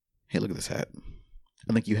Hey, look at this hat.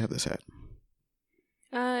 I think you have this hat.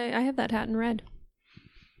 I have that hat in red.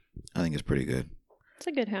 I think it's pretty good. It's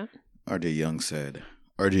a good hat. RJ Young said,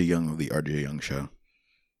 RJ Young of the RJ Young Show,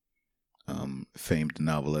 famed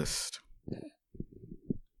novelist.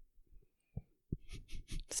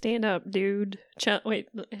 Stand up, dude. Wait,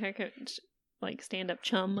 like stand up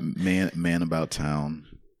chum. Man about town.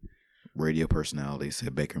 Radio personality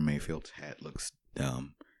said Baker Mayfield's hat looks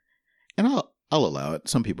dumb, and I'll allow it.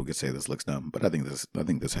 Some people could say this looks dumb, but I think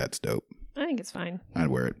this hat's dope. I think it's fine. I'd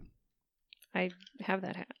wear it. I have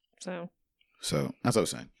that hat, so. So as I was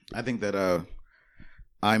saying, I think that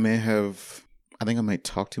I may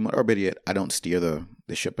talk too much, or better yet, I don't steer the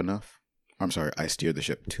ship enough. I'm sorry, I steer the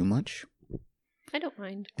ship too much. I don't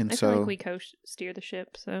mind. And I feel like we co-steer the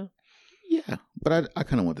ship, so. Yeah, but I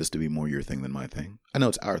kind of want this to be more your thing than my thing. I know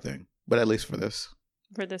it's our thing, but at least for this.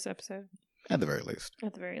 For this episode. At the very least.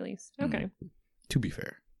 At the very least. Okay. To be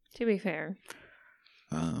fair. To be fair.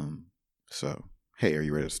 So, hey, are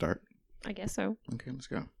you ready to start? I guess so. Okay, let's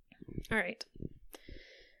go. All right.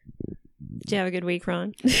 Did you have a good week,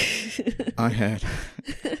 Ron? I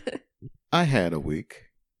had a week.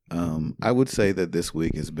 I would say that this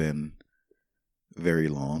week has been very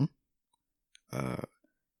long.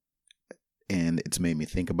 And it's made me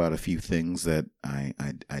think about a few things that I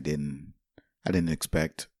didn't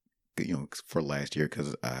expect, for last year,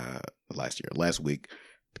 because last week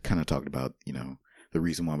kind of talked about, the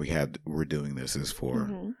reason why we're doing this is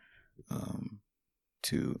for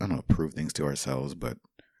to, I don't know, prove things to ourselves, but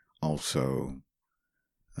also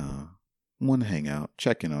want to hang out,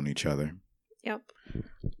 check in on each other. Yep.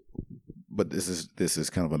 But this is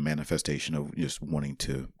kind of a manifestation of just wanting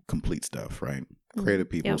to complete stuff, right? Creative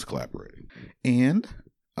people's collaborating. And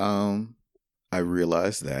I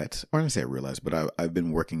realized that, or I didn't say I realized, but I've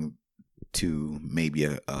been working to maybe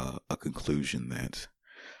a conclusion that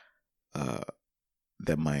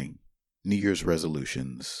that my New Year's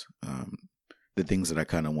resolutions, the things that I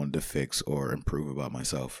kind of wanted to fix or improve about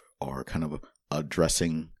myself, are kind of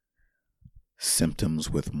addressing symptoms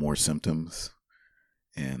with more symptoms.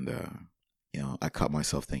 And I caught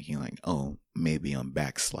myself thinking like, oh, maybe I'm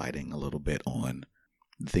backsliding a little bit on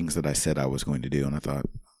the things that I said I was going to do. And I thought,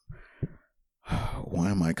 why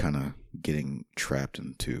am I kind of getting trapped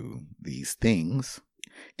into these things?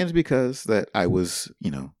 And it's because that I was,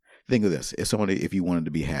 think of this. If you wanted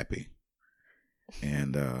to be happy.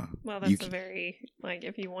 And well, that's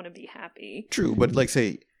if you want to be happy. True, but like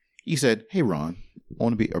say you said, hey Ron, I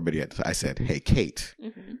want to be, or better yet, I said, hey Kate,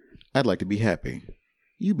 I'd like to be happy.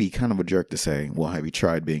 You'd be kind of a jerk to say, well, have you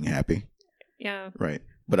tried being happy? Yeah. Right.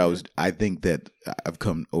 But I think that I've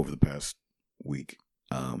come over the past week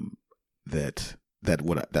that's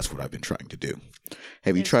what I've been trying to do.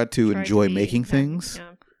 Have you tried to enjoy making things?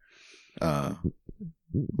 Yeah.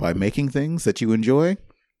 By making things that you enjoy?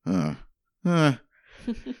 So I'm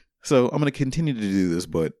going to continue to do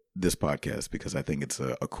this podcast because I think it's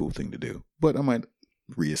a cool thing to do. But I might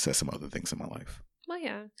reassess some other things in my life. Well,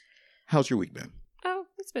 yeah. How's your week been? Oh,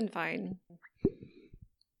 it's been fine.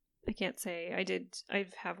 I can't say I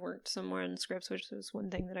have worked some more on scripts, which was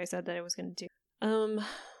one thing that I said that I was going to do.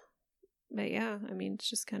 But yeah, I mean, it's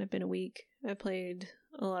just kind of been a week. I played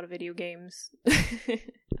a lot of video games.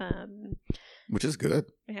 Which is good.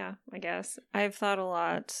 Yeah, I guess. I've thought a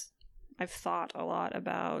lot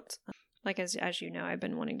about, like, as you know, I've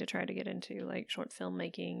been wanting to try to get into like short film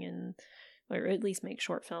making or at least make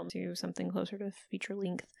short films to something closer to feature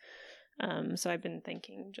length. So I've been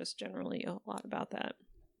thinking just generally a lot about that.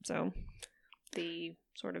 So the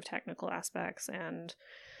sort of technical aspects, and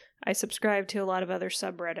I subscribe to a lot of other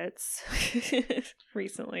subreddits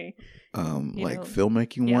recently. Like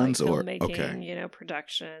filmmaking ones, like or filmmaking, okay,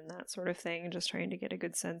 production, that sort of thing, just trying to get a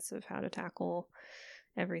good sense of how to tackle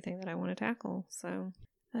everything that I want to tackle. So,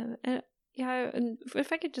 yeah, and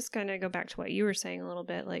if I could just kind of go back to what you were saying a little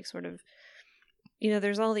bit, like sort of,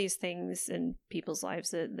 there's all these things in people's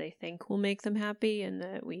lives that they think will make them happy and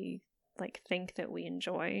that we like think that we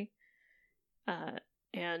enjoy.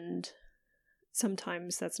 And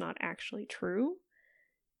sometimes that's not actually true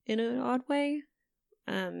in an odd way.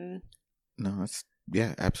 No,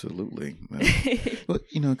 yeah, absolutely. Well,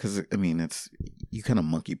 because I mean, it's, you kind of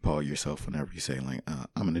monkey paw yourself whenever you say like,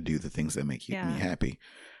 I'm going to do the things that make me happy.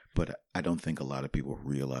 But I don't think a lot of people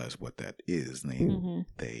realize what that is. And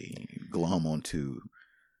they glom onto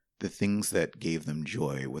the things that gave them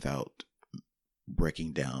joy without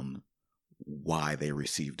breaking down why they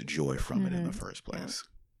received joy from it in the first place.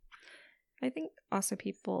 Yeah. I think also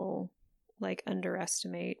people like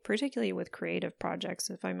underestimate, particularly with creative projects,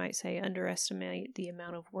 if I might say, underestimate the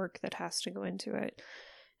amount of work that has to go into it.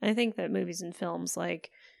 And I think that movies and films, like,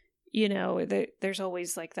 you know, there's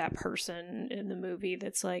always like that person in the movie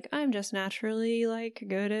that's like, I'm just naturally like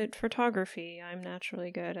good at photography. I'm naturally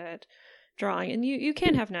good at drawing. And you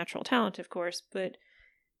can have natural talent, of course, but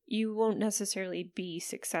you won't necessarily be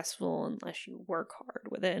successful unless you work hard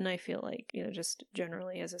with it. And I feel like, you know, just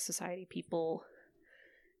generally as a society, people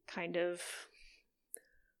kind of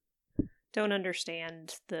don't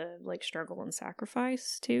understand the like struggle and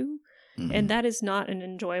sacrifice too. Mhm. And that is not an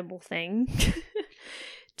enjoyable thing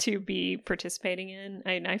to be participating in.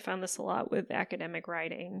 I found this a lot with academic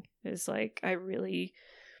writing, is like I really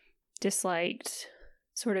disliked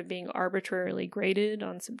sort of being arbitrarily graded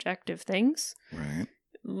on subjective things. Right.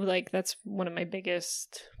 Like that's one of my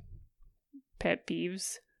biggest pet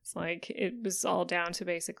peeves. It's like it was all down to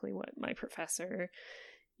basically what my professor,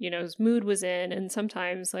 you know, his mood was in. And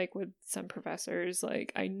sometimes like with some professors,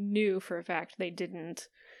 like I knew for a fact they didn't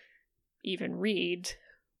even read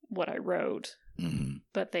what I wrote,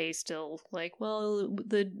 but they still like, well,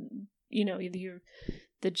 the, you know,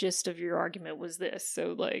 the gist of your argument was this,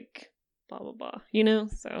 so like blah blah blah, you know.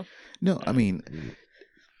 So no, I mean,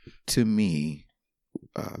 to me,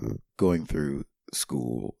 going through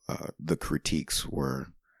school, the critiques were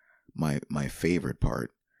my favorite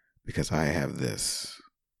part, because I have this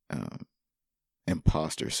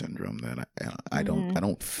imposter syndrome that I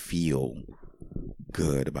don't feel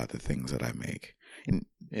good about the things that I make, and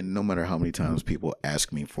no matter how many times people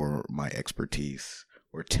ask me for my expertise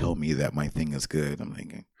or tell me that my thing is good, I'm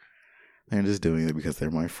thinking they're just doing it because they're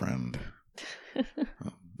my friend.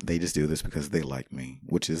 They just do this because they like me,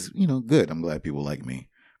 which is, you know, good. I'm glad people like me,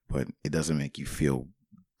 but it doesn't make you feel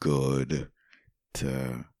good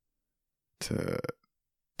to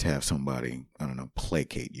have somebody, I don't know,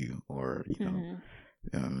 placate you, or, you know,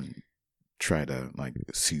 try to like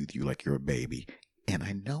soothe you like you're a baby. And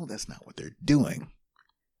I know that's not what they're doing,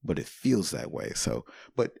 but it feels that way. So,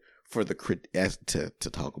 but for the to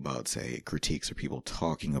talk about, say, critiques or people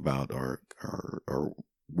talking about or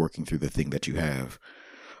working through the thing that you have,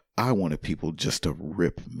 I wanted people just to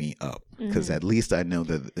rip me up, because at least I know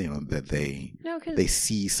that, you know, that they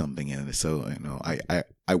see something in it. So, you know,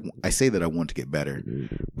 I say that I want to get better,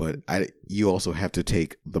 but you also have to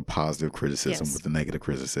take the positive criticism with the negative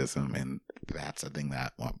criticism, and that's a thing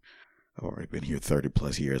that I've already been here 30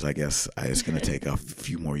 plus years. I guess it's going to take a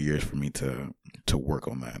few more years for me to work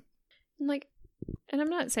on that. Like, and I'm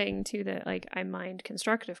not saying too that like I mind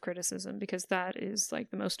constructive criticism, because that is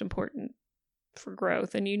like the most important for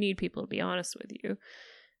growth, and you need people to be honest with you.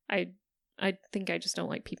 I think I just don't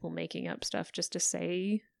like people making up stuff just to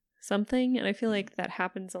say something, and I feel like that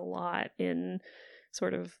happens a lot in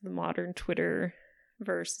sort of the modern Twitter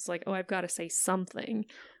verse. It's like, oh, I've got to say something.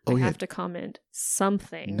 I have to comment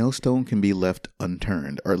something. No stone can be left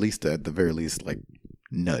unturned, or at least at the very least, like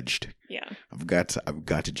nudged. Yeah, I've got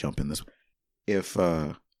to jump in this. If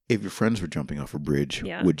your friends were jumping off a bridge,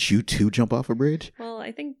 would you too jump off a bridge? Well,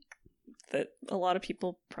 I think that a lot of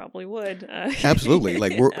people probably would. Absolutely.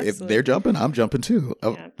 Like if they're jumping, I'm jumping too.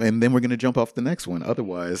 And then we're going to jump off the next one.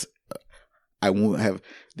 Otherwise, I won't have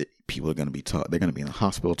people are going to be they're going to be in the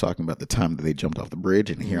hospital talking about the time that they jumped off the bridge.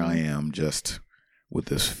 And here I am just with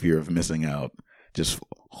this fear of missing out, just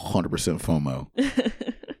 100% FOMO.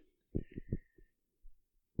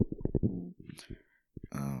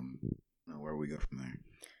 Where we go from there?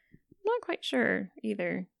 I'm not quite sure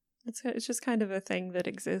either. It's just kind of a thing that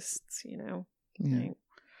exists, you know. Yeah. Right.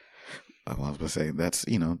 I was going to say, that's,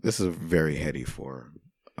 you know, this is very heady for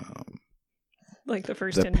like the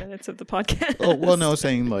first 10 minutes of the podcast. Oh, well, no,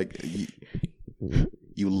 saying like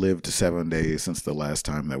you lived 7 days since the last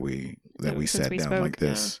time that we sat down like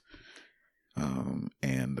this. Yeah.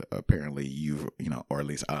 And apparently you've, you know, or at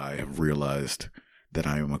least I have realized that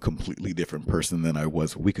I am a completely different person than I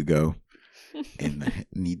was a week ago and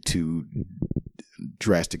need to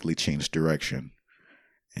drastically change direction.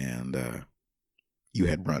 And you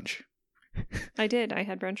had brunch. I did. I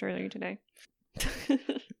had brunch earlier today.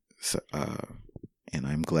 So, and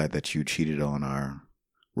I'm glad that you cheated on our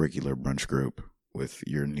regular brunch group with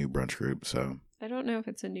your new brunch group. So I don't know if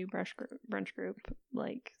it's a new brunch group,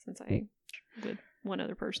 like, since I with one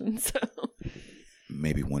other person. So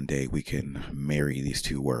maybe one day we can marry these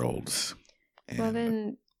two worlds and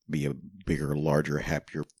then be a bigger, larger,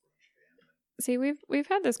 happier. See, we've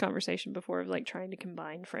had this conversation before of like trying to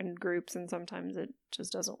combine friend groups, and sometimes it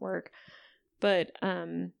just doesn't work. But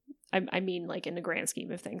I mean, like in the grand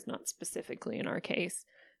scheme of things, not specifically in our case.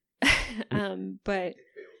 But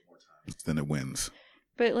then it wins.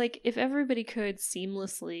 But like, if everybody could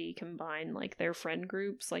seamlessly combine like their friend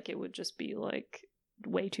groups, like it would just be like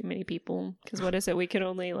way too many people. Because what is it? We can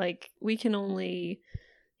only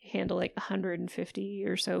handle like 150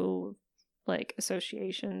 or so like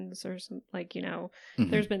associations or some like, you know,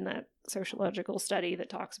 there's been that sociological study that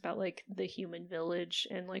talks about like the human village,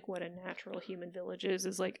 and like what a natural human village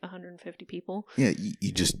is like 150 people. Yeah,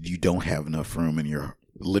 you don't have enough room in your,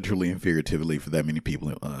 literally and figuratively, for that many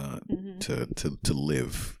people to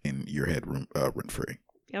live in your head room rent free.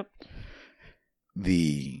 Yep.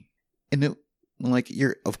 Like,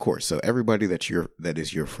 you're, of course, so everybody that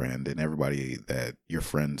is your friend, and everybody that your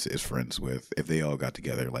friends is friends with, if they all got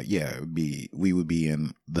together, like, yeah, we would be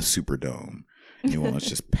in the Superdome. You know, it's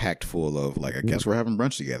just packed full of, like, I guess we're having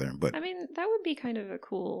brunch together. But I mean, that would be kind of a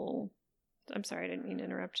cool. I'm sorry, I didn't mean to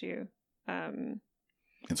interrupt you.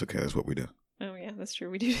 It's okay. That's what we do. Oh yeah, that's true.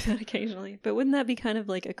 We do that occasionally. But wouldn't that be kind of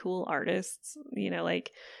like a cool artist? You know,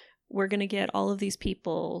 like, we're going to get all of these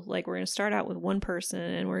people, like, we're going to start out with one person,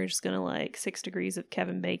 and we're just going to, like, 6 degrees of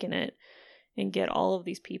Kevin Bacon it, and get all of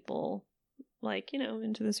these people, like, you know,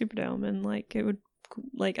 into the Superdome, and, like, it would,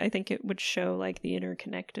 like, I think it would show, like, the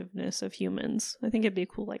interconnectedness of humans. I think it'd be a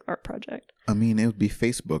cool, like, art project. I mean, it would be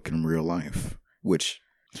Facebook in real life, which,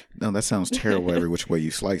 no, that sounds terrible every which way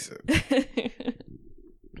you slice it.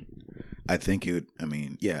 I think it would, I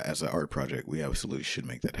mean, yeah, as an art project, we absolutely should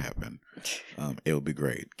make that happen. It would be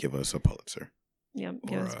great. Give us a Pulitzer. Yeah,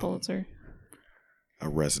 give us a Pulitzer. A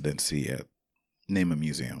residency at, name a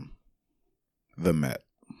museum. The Met.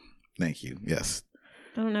 Thank you. Yes.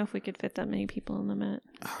 I don't know if we could fit that many people in the Met.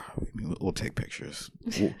 I mean, we'll take pictures.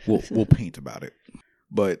 We'll paint about it.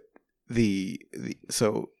 But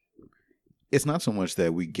so it's not so much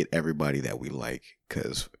that we get everybody that we like,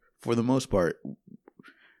 because for the most part,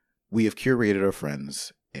 we have curated our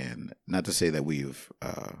friends, and not to say that we've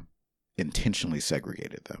intentionally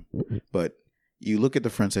segregated them, but you look at the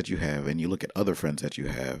friends that you have, and you look at other friends that you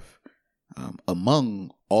have,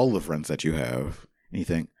 among all the friends that you have, and you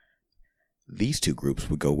think, these two groups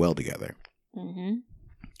would go well together. Mm-hmm.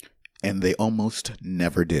 And they almost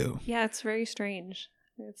never do. Yeah, it's very strange.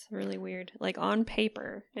 It's really weird. Like, on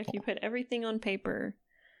paper, if you put everything on paper,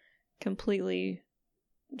 completely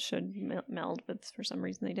should meld, but for some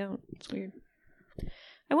reason they don't. It's weird.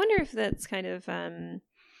 I wonder if that's kind of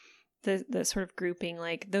the sort of grouping,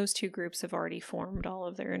 like, those two groups have already formed all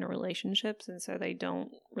of their interrelationships, and so they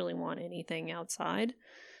don't really want anything outside,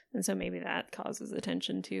 and so maybe that causes the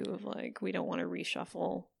tension too of, like, we don't want to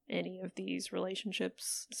reshuffle any of these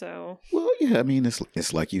relationships. So, well, yeah, I mean,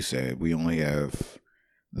 it's like you said, we only have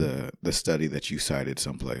the study that you cited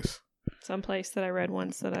someplace that I read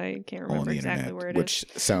once that I can't remember exactly where it which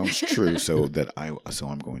is. Sounds true, so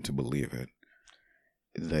I'm going to believe it.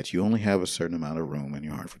 That you only have a certain amount of room in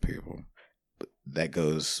your heart for people. But that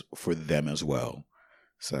goes for them as well.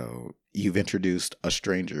 So you've introduced a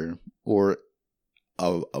stranger or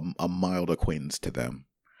a mild acquaintance to them.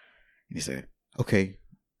 And you say, okay,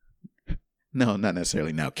 no, not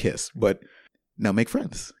necessarily now kiss, but now make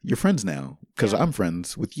friends. You're friends now because I'm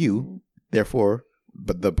friends with you. Therefore,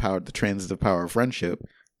 but the transitive power of friendship,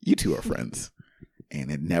 you two are friends. And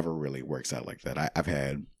it never really works out like that. I've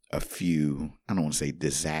had a few, I don't want to say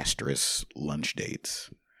disastrous lunch dates,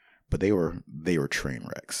 but they were train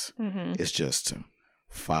wrecks. Mm-hmm. It's just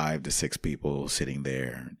 5 to 6 people sitting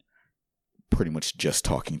there pretty much just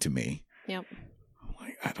talking to me. Yep.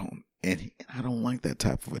 Like, I don't like that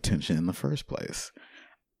type of attention in the first place.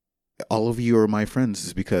 All of you are my friends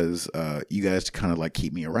is because you guys kind of like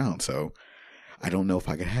keep me around. So I don't know if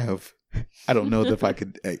I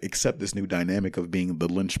could accept this new dynamic of being the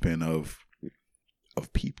linchpin of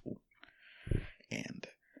people. And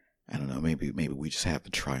I don't know, maybe we just have to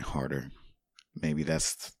try harder. Maybe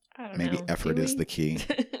effort is the key.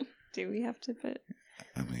 Do we have to put?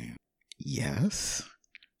 I mean, yes.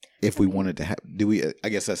 If we wanted to do we? I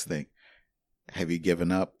guess that's the thing. Have you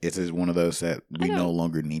given up? Is it one of those that we no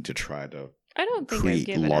longer need to try to? I don't think create I've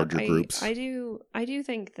given larger up. groups. I do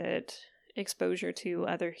think that exposure to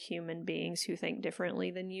other human beings who think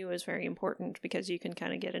differently than you is very important, because you can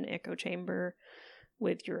kind of get an echo chamber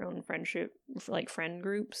with your own friendship, like friend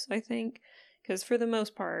groups, I think. Because for the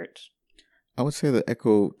most part, I would say the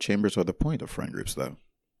echo chambers are the point of friend groups, though.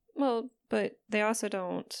 Well, but they also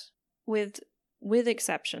don't, with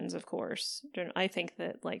exceptions, of course. I think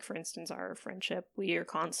that, like, for instance, our friendship, we are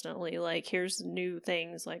constantly like, here's new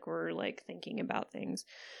things, like, we're like thinking about things.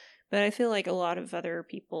 But I feel like a lot of other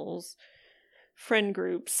people's friend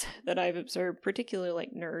groups that I've observed, particularly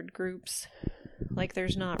like nerd groups, like,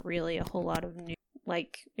 there's not really a whole lot of new,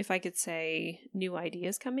 like, if I could say, new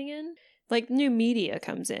ideas coming in. Like, new media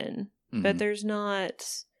comes in, but there's not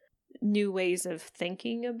new ways of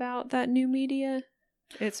thinking about that new media.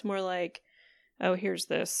 It's more like, oh, here's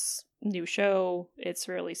this new show, it's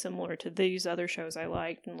really similar to these other shows I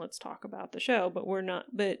liked, and let's talk about the show. But we're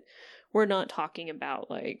not talking about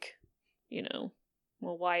like,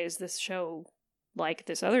 well, why is this show like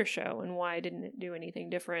this other show, and why didn't it do anything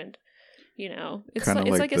different? It's kind of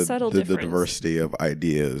it's like a subtle difference. The diversity of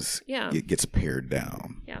ideas, yeah, it gets pared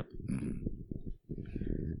down. Yeah. Mm-hmm.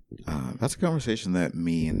 That's a conversation that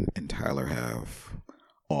me and Tyler have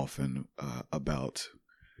often about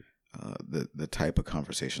the type of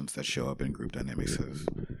conversations that show up in group dynamics. Because,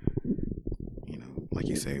 like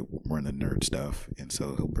you say, we're in the nerd stuff, and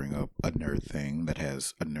so he'll bring up a nerd thing that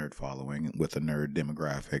has a nerd following with a nerd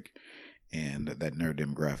demographic, and that nerd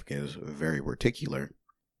demographic is very particular,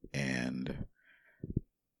 and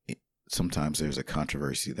sometimes there's a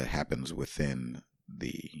controversy that happens within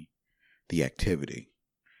the activity.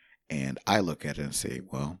 And I look at it and say,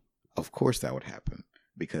 well, of course that would happen,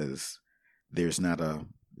 because there's not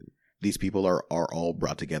these people are all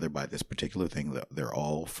brought together by this particular thing. They're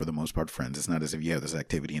all, for the most part, friends. It's not as if you have this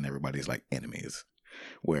activity and everybody's like enemies,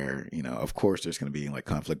 where, of course there's going to be like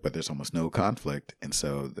conflict, but there's almost no conflict. And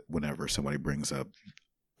so whenever somebody brings up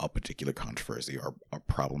a particular controversy or a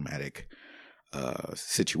problematic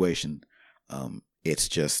situation, it's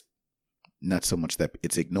just not so much that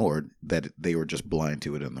it's ignored, that they were just blind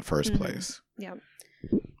to it in the first place. Yeah.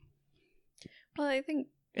 Well, I think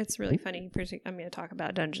it's really funny. I'm going to talk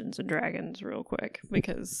about Dungeons and Dragons real quick,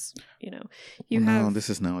 because, No, this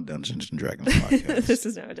is now a Dungeons and Dragons podcast. This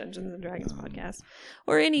is now a Dungeons and Dragons podcast.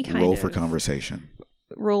 Or any kind roll of for conversation.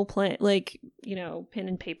 Role play, like, pen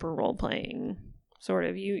and paper role playing. Sort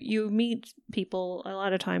of. You meet people, a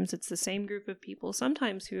lot of times it's the same group of people,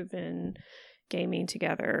 sometimes who have been gaming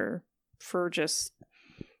together for just,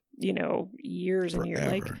 years and years,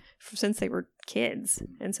 like since they were kids.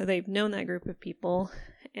 And so they've known that group of people.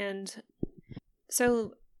 And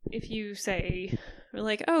so if you say,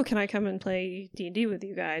 like, oh, can I come and play D&D with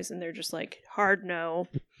you guys? And they're just like, hard no.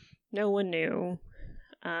 No one knew.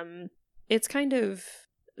 It's kind of,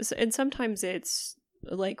 and sometimes it's,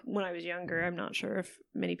 like when I was younger, I'm not sure if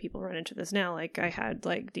many people run into this now. Like I had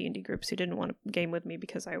like D&D groups who didn't want to game with me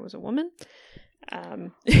because I was a woman.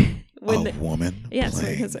 Woman? Yes.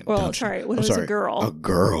 When I was a girl. A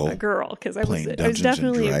girl. Because I was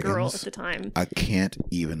definitely a girl at the time. I can't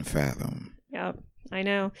even fathom. Yeah, I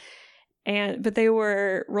know. But they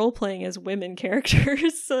were role playing as women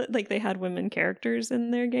characters. So, like they had women characters in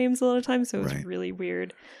their games a lot of times. So it was really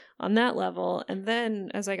weird on that level. And then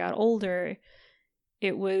as I got older,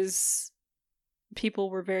 it was, people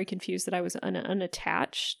were very confused that I was an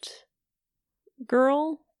unattached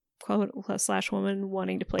girl, quote / woman,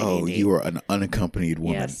 wanting to play D&D. Oh, you were an unaccompanied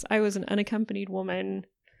woman. Yes, I was an unaccompanied woman.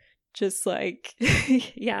 Just like,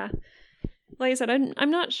 yeah. Like I said, I'm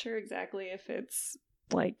not sure exactly if it's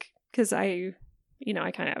like, because I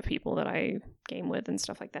kind of have people that I game with and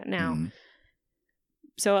stuff like that now. Mm-hmm.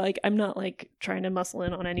 So, like, I'm not, like, trying to muscle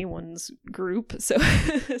in on anyone's group, so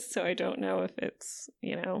so I don't know if it's,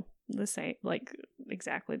 the same, like,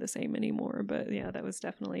 exactly the same anymore, but, yeah, that was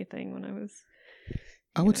definitely a thing when I was...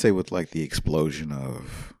 I would say with, like, the explosion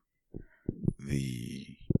of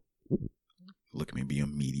look at me be a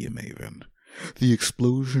media maven, the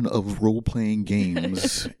explosion of role-playing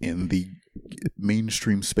games in the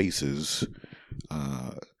mainstream spaces,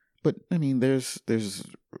 but, I mean, there's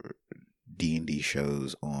D&D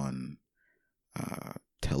shows on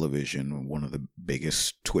television. One of the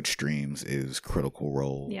biggest Twitch streams is Critical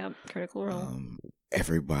Role. Yep, Critical Role.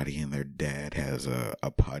 Everybody and their dad has a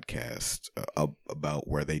podcast about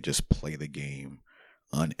where they just play the game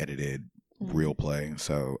unedited, real play.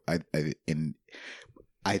 So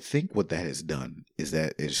I think what that has done is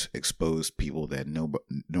that it's exposed people that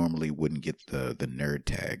normally wouldn't get the nerd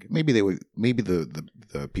tag. Maybe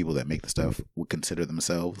the people that make the stuff would consider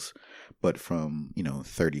themselves, but from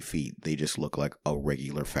 30 feet they just look like a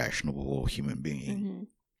regular fashionable human being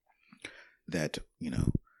that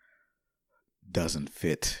doesn't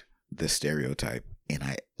fit the stereotype.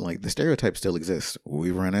 And the stereotype still exists.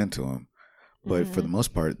 We've run into them. But for the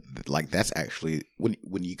most part, like that's actually when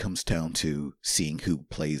it comes down to seeing who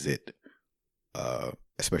plays it,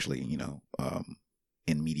 especially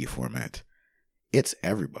in media format, it's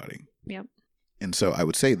everybody. Yep. And so I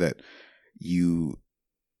would say that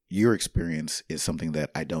your experience is something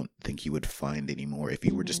that I don't think you would find anymore if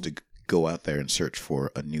you were just to go out there and search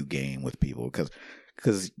for a new game with people,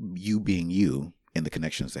 because you being you and the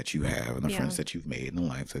connections that you have and the friends that you've made and the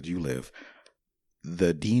lives that you live.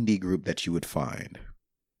 The D&D group that you would find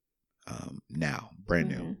now, brand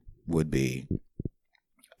new, would be,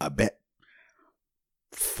 I bet,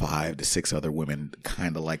 5 to 6 other women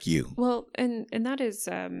kind of like you. Well, and that is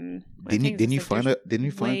Didn't you find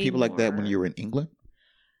people like that when you were in England?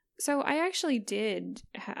 So I actually did.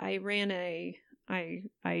 I ran a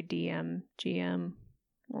IDM GM.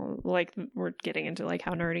 Well, like we're getting into like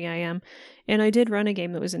how nerdy I am, and I did run a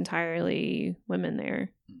game that was entirely women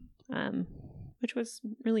there, which was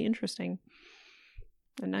really interesting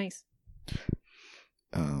and nice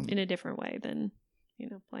in a different way than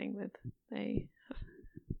playing with a.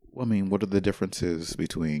 Well, I mean, what are the differences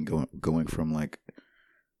between going from like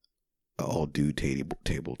an all dude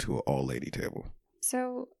table to an all lady table?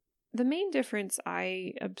 So the main difference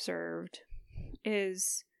I observed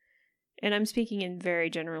is, and I'm speaking in very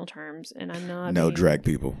general terms, and I'm not. No, drag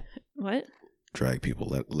people. What? Drag people.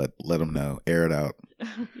 Let them know. Air it out.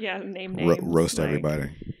 Yeah, name names. Roast everybody.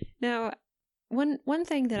 Now, one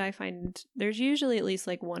thing that I find, there's usually at least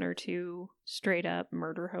like 1 or 2 straight up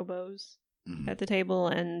murder hobos at the table,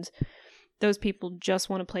 and those people just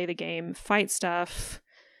want to play the game, fight stuff,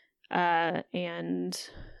 and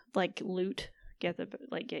like loot,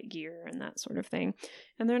 get gear and that sort of thing,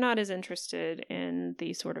 and they're not as interested in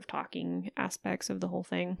the sort of talking aspects of the whole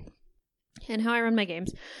thing and how I run my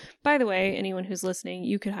games. By the way, anyone who's listening,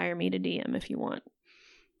 you could hire me to DM if you want.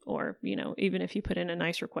 Or, even if you put in a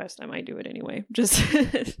nice request, I might do it anyway. We'll start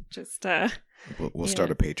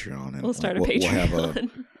a Patreon. And we'll start a Patreon. We'll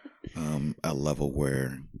have a level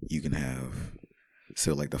where you can have,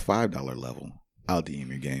 so like the $5 level, I'll DM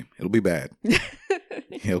your game. It'll be bad.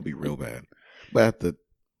 It'll be real bad. But at the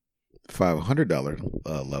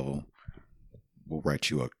 $500 level, we'll write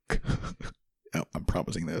you I'm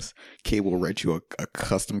promising this. Kay will write you a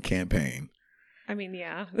custom campaign. I mean,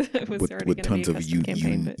 yeah, it was already with tons of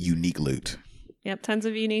unique loot. Yep, tons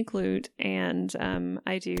of unique loot, and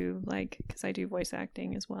I do because I do voice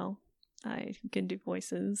acting as well. I can do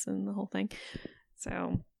voices and the whole thing.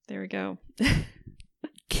 So there we go.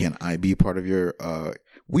 Can I be part of your?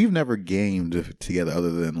 We've never gamed together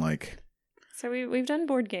other than like. So we've done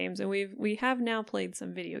board games, and we have now played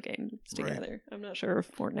some video games together. Right. I'm not sure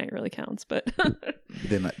if Fortnite really counts, but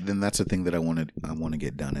then that's the thing that I want to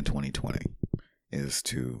get done in 2020. Is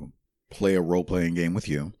to play a role-playing game with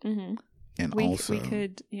you. Mm-hmm. And we also... We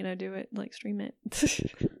could, do it, stream it.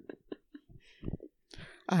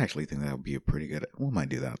 I actually think that would be a pretty good... We might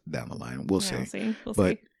do that down the line. We'll see. We'll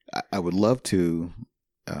but see. I would love to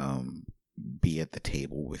be at the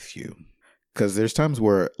table with you. Because there's times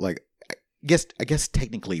where, I guess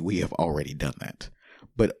technically we have already done that.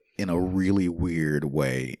 But in a really weird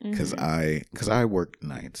way. Because I work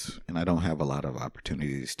nights, and I don't have a lot of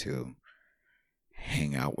opportunities to...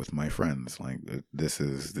 hang out with my friends. Like this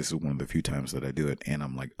is one of the few times that I do it, and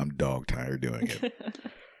I'm dog tired doing it.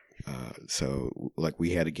 So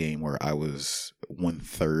we had a game where I was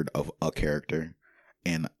 1/3 of a character,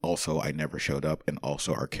 and also I never showed up, and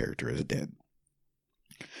also our character is dead.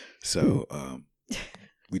 So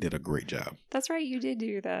we did a great job. That's right, you did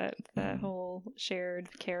do that whole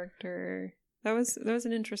shared character. That was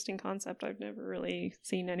an interesting concept. I've never really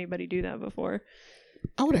seen anybody do that before.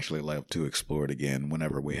 I would actually love to explore it again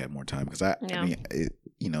whenever we have more time, because I mean, it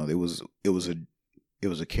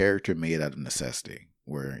was a character made out of necessity,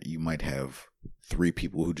 where you might have 3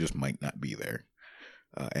 people who just might not be there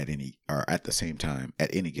at the same time at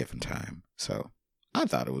any given time. So I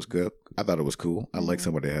thought it was good. I thought it was cool. I like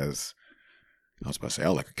somebody that has. I was about to say I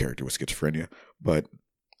like a character with schizophrenia, but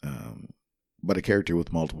a character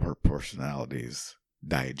with multiple personalities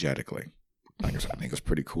diegetically. I think it's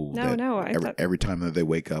pretty cool. Every time that they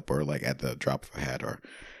wake up, or at the drop of a hat, or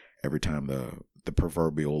every time the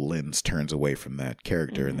proverbial lens turns away from that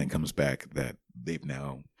character and then comes back, that they've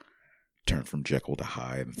now turned from Jekyll to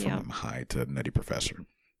Hyde, and from Hyde to Nutty Professor.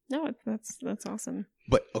 No, that's awesome.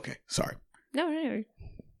 But okay, sorry. No.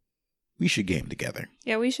 We should game together.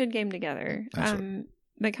 Yeah, we should game together.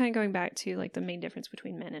 But kind of going back to the main difference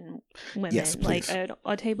between men and women, yes, please.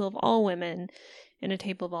 A table of all women and a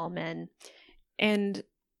table of all men. And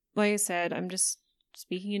like I said, I'm just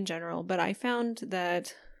speaking in general, but I found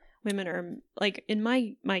that women are, in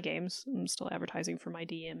my games, I'm still advertising for my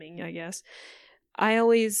DMing, I guess. I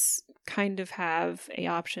always kind of have a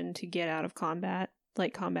option to get out of combat.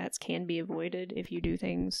 Combats can be avoided if you do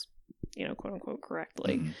things, quote unquote,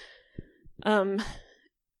 correctly. Mm-hmm.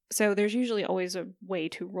 So there's usually always a way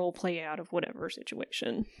to role play out of whatever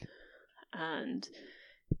situation. And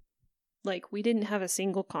we didn't have a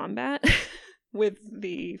single combat with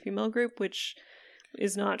the female group, which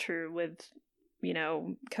is not true with,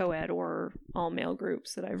 co-ed or all male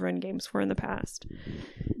groups that I've run games for in the past.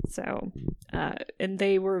 So, and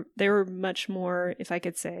they were much more, if I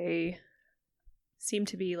could say, seem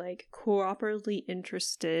to be like cooperatively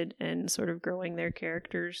interested in sort of growing their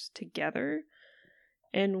characters together,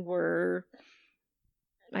 and were,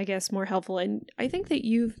 I guess, more helpful. And I think that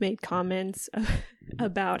you've made comments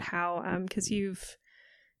about how, because you've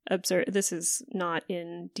observed, this is not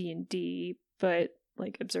in D&D, but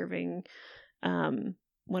like observing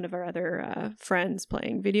one of our other friends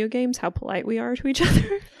playing video games, how polite we are to each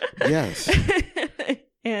other. Yes.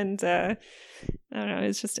 And I don't know,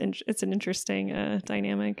 it's just it's an interesting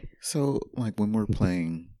dynamic. So, like, when we're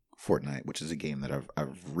playing Fortnite, which is a game that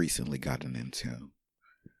I've recently gotten into,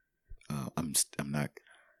 I'm not.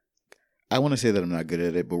 I want to say that I'm not good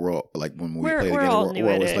at it, but we're all like, when we play together,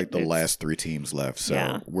 we're always like the last 3 teams left,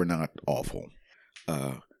 so we're not awful.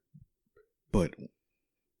 But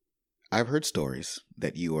I've heard stories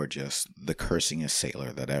that you are just the cursingest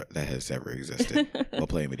sailor that has ever existed while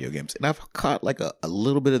playing video games, and I've caught like a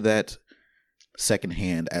little bit of that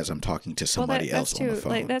secondhand as I'm talking to somebody else on the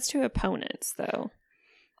phone. Like, that's to opponents, though.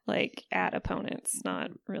 Like, at opponents,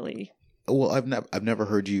 not really. Well, I've never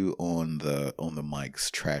heard you on the mics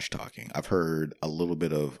trash talking. I've heard a little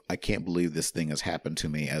bit of, I can't believe this thing has happened to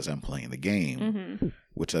me as I'm playing the game,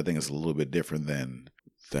 which I think is a little bit different than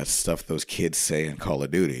that stuff those kids say in Call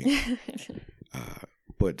of Duty.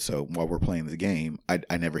 But so while we're playing the game,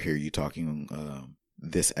 I never hear you talking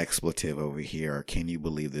this expletive over here. Or, can you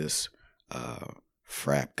believe this?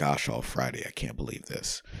 Frap, gosh, all Friday, I can't believe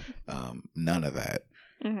this. None of that.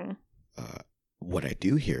 What I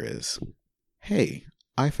do hear is, hey,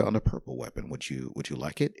 I found a purple weapon. Would you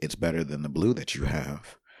like it? It's better than the blue that you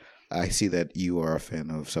have. I see that you are a fan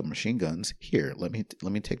of submachine guns. Here, let me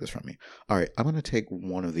take this from you. All right, I'm going to take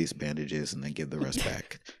one of these bandages and then give the rest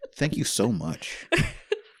back. Thank you so much.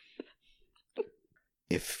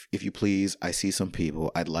 If you please, I see some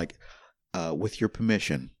people. I'd like, with your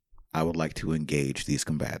permission, I would like to engage these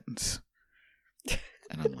combatants.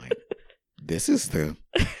 And I'm like, this is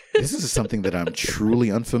something that I'm truly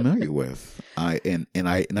unfamiliar with. I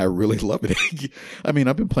really love it. I mean,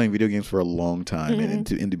 I've been playing video games for a long time, and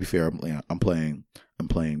to be fair, I'm playing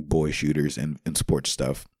boy shooters and sports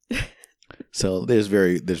stuff. So there's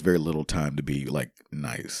very little time to be like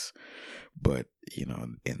nice, but you know,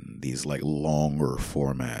 in these like longer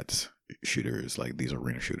format shooters, like these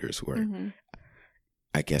arena shooters, where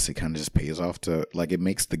I guess it kind of just pays off to, like, it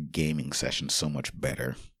makes the gaming session so much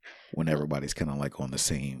better when everybody's kind of like on the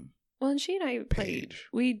same. Well, and she and I played.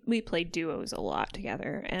 We played duos a lot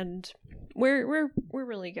together, and we're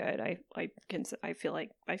really good. I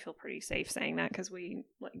feel pretty safe saying that, because we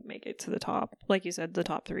like make it to the top, like you said, the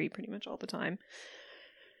top 3 pretty much all the time.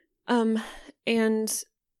 And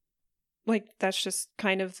like, that's just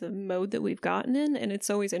kind of the mode that we've gotten in, and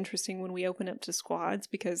it's always interesting when we open up to squads,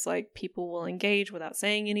 because like people will engage without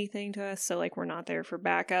saying anything to us, so like we're not there for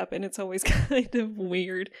backup, and it's always kind of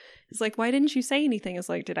weird. It's like, why didn't you say anything? It's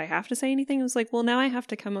like, did I have to say anything? It was like, well, now I have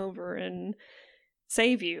to come over and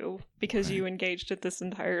save you because you engaged at this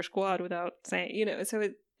entire squad without saying, you know. So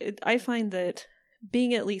I find that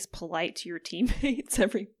being at least polite to your teammates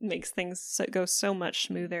makes things go so much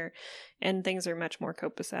smoother, and things are much more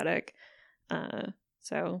copacetic.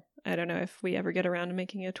 So I don't know, if we ever get around to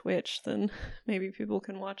making a Twitch, then maybe people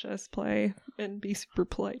can watch us play and be super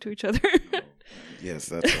polite to each other. Yes,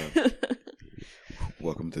 that's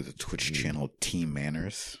welcome to the Twitch channel, Team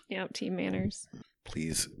Manners. Yeah, Team Manners.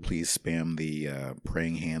 Please spam the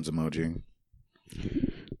praying hands emoji.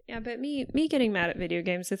 Yeah, but me getting mad at video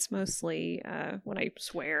games, it's mostly when I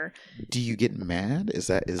swear. Do you get mad? Is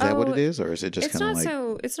that what it is, or is it just kind of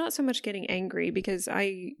like? It's not so much getting angry, because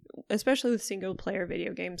especially with single player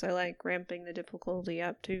video games, I like ramping the difficulty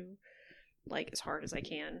up to like as hard as I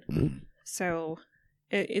can. So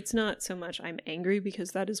it's not so much I'm angry,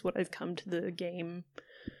 because that is what I've come to the game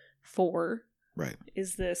for. Right.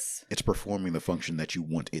 It's performing the function that you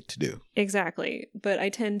want it to do. Exactly. But I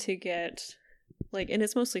tend to get like, and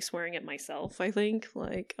it's mostly swearing at myself, I think.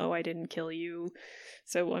 Like, oh, I didn't kill you,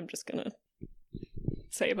 so I'm just gonna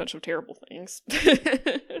say a bunch of terrible things.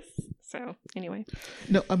 So anyway.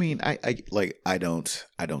 No, I mean, I don't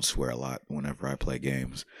swear a lot whenever I play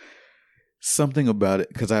games. Something about it,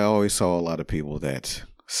 because I always saw a lot of people that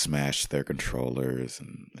smashed their controllers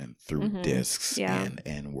and threw discs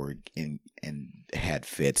and were and had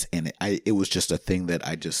fits, and it was just a thing that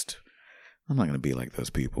I'm not going to be like those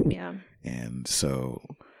people. Yeah. And so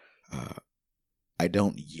I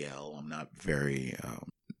don't yell. I'm not very,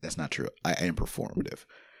 that's not true. I am performative,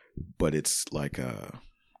 but it's like,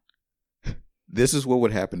 this is what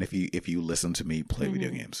would happen if you listen to me play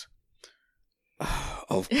video games.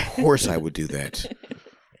 Of course I would do that.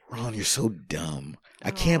 Ron, you're so dumb. I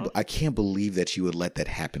Aw. can't believe that you would let that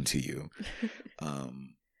happen to you.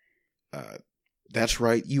 That's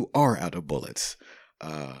right. You are out of bullets.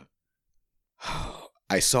 I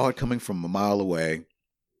saw it coming from a mile away,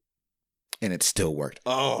 and it still worked.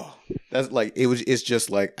 Oh, that's like it's just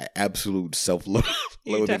like absolute You're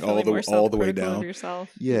self-loathing definitely more all the way self-critical of down. yourself.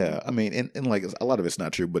 Yeah, I mean, and like a lot of it's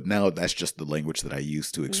not true, but now that's just the language that I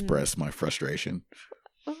use to Mhm. express my frustration.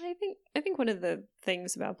 Well, I think one of the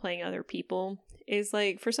things about playing other people is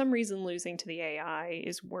like for some reason losing to the AI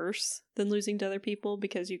is worse than losing to other people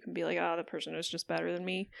because you can be like, oh, the person is just better than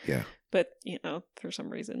me. Yeah. But, you know, for some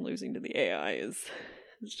reason losing to the AI is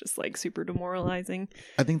just like super demoralizing.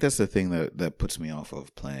 I think that's the thing that puts me off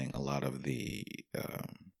of playing a lot of the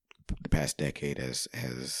past decade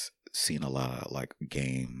has seen a lot of like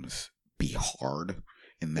games be hard,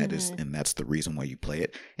 and that's the reason why you play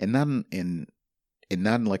it, and not in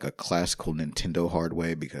like a classical Nintendo hard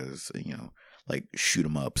way, because like shoot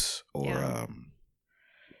 'em ups or Yeah.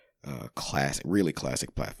 really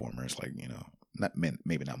classic platformers like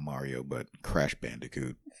maybe not Mario but Crash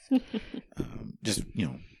Bandicoot. Just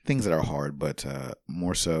things that are hard, but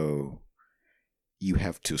more so you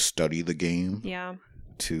have to study the game Yeah.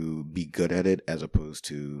 to be good at it, as opposed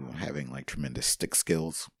to having like tremendous stick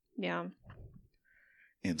skills. Yeah.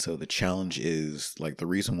 And so the challenge is like the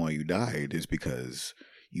reason why you died is because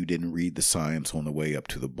you didn't read the signs on the way up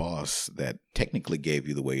to the boss that technically gave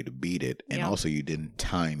you the way to beat it, and Yeah. also you didn't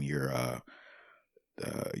time your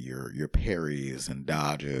parries and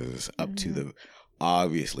dodges up to the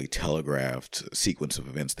obviously telegraphed sequence of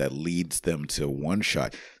events that leads them to one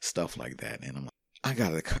shot, stuff like that. And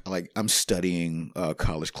I'm studying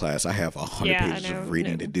college class. I have 100 pages of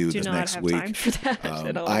reading to do this next week. Time for that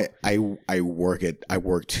at all. I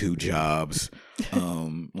work 2 jobs.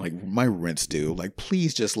 Like my rent's due. Like,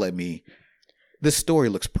 please just let me. This story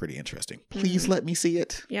looks pretty interesting. Please let me see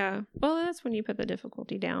it. Yeah. Well, that's when you put the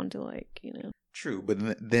difficulty down to like, True, but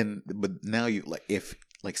now you like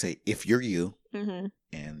if you're you Mm-hmm.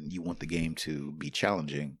 and you want the game to be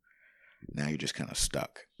challenging, now you're just kind of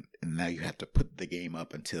stuck, and now you have to put the game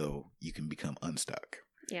up until you can become unstuck.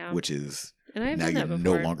 Yeah. Which is and I've now done you're that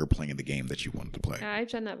no before. longer playing the game that you wanted to play. Yeah, I've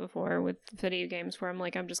done that before with video games where I'm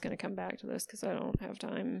like, I'm just going to come back to this because I don't have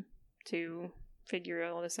time to figure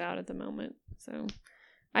all this out at the moment. So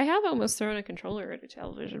I have almost thrown a controller at a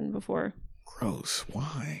television before. Gross.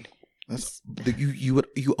 Why? That's you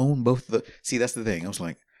own both the. See, that's the thing. I was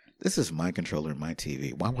like, this is my controller and my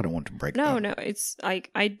TV. Why would I want to break them? No, it's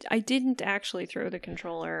like I didn't actually throw the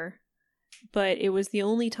controller, but it was the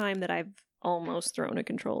only time that I've almost thrown a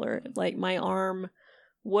controller. Like my arm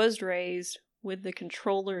was raised with the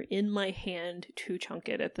controller in my hand to chunk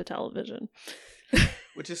it at the television.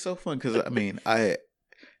 Which is so fun because I mean I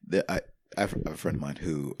have a friend of mine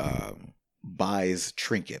who buys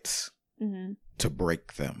trinkets to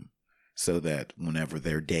break them, so that whenever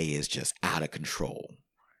their day is just out of control,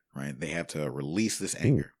 right, they have to release this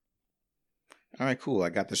anger. All right, cool. I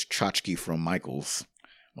got this tchotchke from Michaels.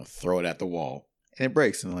 I'm gonna throw it at the wall, and it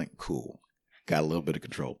breaks. And I'm like, cool, got a little bit of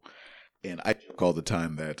control. And I joke all the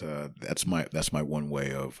time that that's my one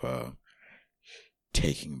way of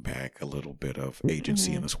taking back a little bit of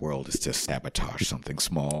agency in this world is to sabotage something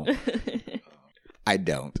small. I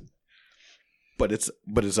don't, but it's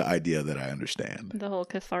an idea that I understand. The whole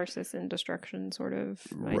catharsis and destruction sort of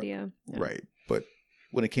idea. Yeah. Right. But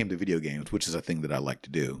when it came to video games, which is a thing that I like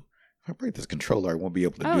to do, if I break this controller, I won't be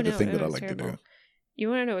able to do the thing that I like to do. You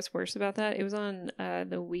want to know what's worse about that? It was on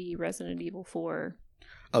the Wii Resident Evil 4.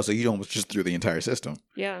 Oh, so you almost just threw the entire system.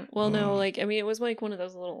 Yeah. Well, no, like, I mean, it was like one of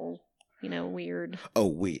those little, weird. Oh,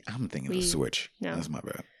 wait. I'm thinking of the Switch. No. That's my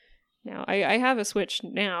bad. No, I have a Switch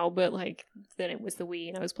now, but like then it was the Wii,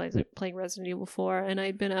 and I was playing Resident Evil 4, and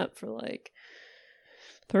I'd been up for like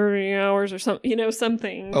 30 hours or something,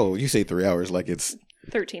 something. Oh, you say 3 hours like it's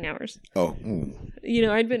 13 hours. Oh. Ooh.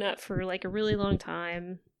 I'd been up for like a really long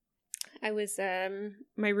time. I was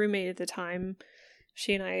my roommate at the time.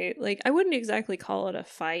 She and I, like, I wouldn't exactly call it a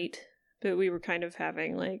fight, but we were kind of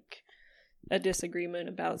having like a disagreement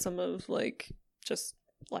about some of like just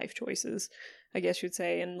life choices, I guess you'd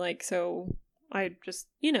say. And like, so I just,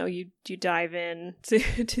 you dive in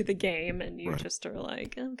to the game, and you just are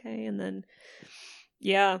like, okay. And then,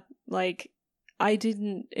 yeah, like I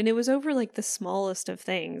didn't, and it was over like the smallest of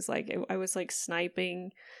things. Like I was like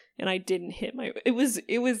sniping, and I didn't hit it was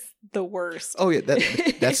the worst. Oh yeah,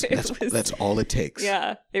 that's all it takes.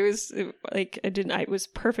 Yeah, it was it was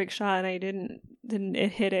perfect shot, and I didn't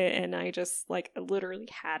hit it, and I just like literally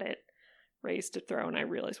had it raised to throw, and I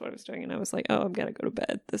realized what I was doing, and I was like, oh, I'm gonna go to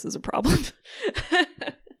bed. This is a problem.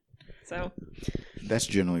 So that's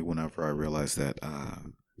generally whenever I realize that.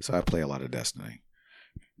 So I play a lot of Destiny.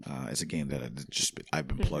 It's a game that I've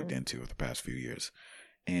been plugged into for the past few years,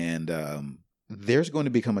 and there's going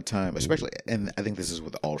to become a time, especially, and I think this is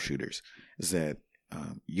with all shooters, is that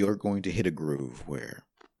you're going to hit a groove where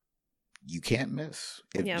you can't miss.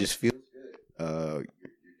 It just feels good.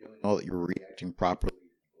 You're reacting properly,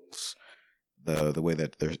 the way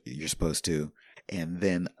that you're supposed to, and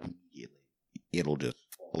then immediately it'll just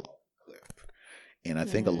fall off the cliff. And I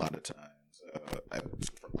think a lot of times,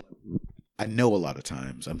 I know a lot of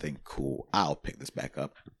times I'm thinking, cool, I'll pick this back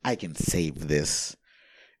up. I can save this.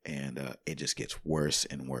 And it just gets worse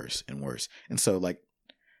and worse and worse. And so, like,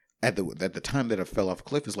 at the time that I fell off a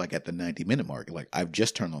cliff is like at the 90-minute mark. Like, I've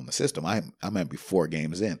just turned on the system. I might be 4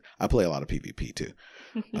 games in. I play a lot of PvP too.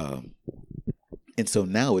 And so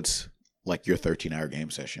now it's like your 13-hour game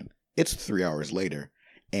session. It's 3 hours later,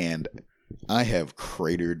 and I have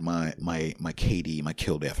cratered my KD, my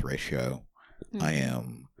kill death ratio. I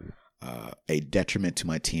am a detriment to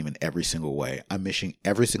my team in every single way. I'm missing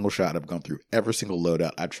every single shot. I've gone through every single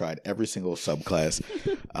loadout. I've tried every single subclass.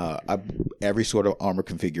 Every sort of armor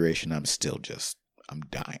configuration. I'm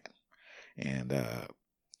dying. And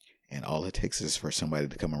all it takes is for somebody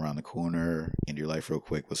to come around the corner, end your life real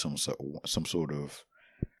quick with some sort of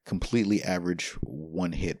completely average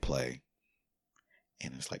one-hit play.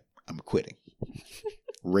 And it's like, I'm quitting.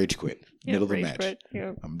 Rage quit. Middle of the match.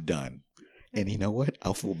 I'm done. And you know what?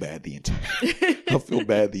 I'll feel bad the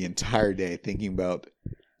entire day thinking about,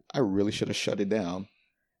 I really should have shut it down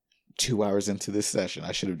 2 hours into this session.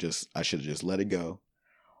 I should have just let it go,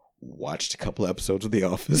 watched a couple episodes of The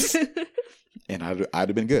Office, and I'd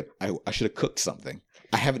have been good. I should have cooked something.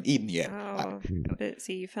 I haven't eaten yet. But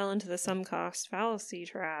see, you fell into the sum cost fallacy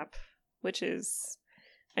trap, which is,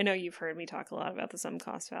 I know you've heard me talk a lot about the sum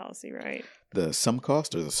cost fallacy, right? The sum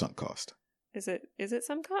cost or the sunk cost? Is it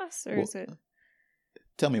some costs or is it?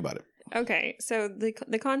 Tell me about it. Okay, so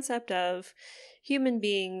the concept of human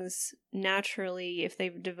beings naturally, if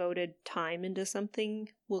they've devoted time into something,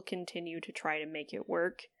 will continue to try to make it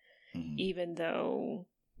work, even though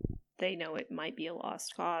they know it might be a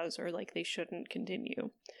lost cause or like they shouldn't continue.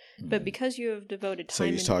 But because you have devoted time, so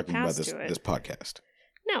you're talking about this podcast?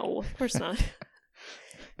 No, of course not.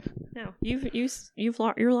 No, you're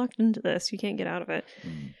locked into this. You can't get out of it.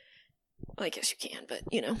 Well, I guess you can, but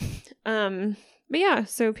but yeah,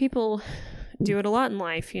 so people do it a lot in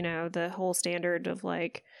life, the whole standard of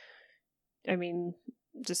like, I mean,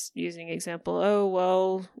 just using an example, oh,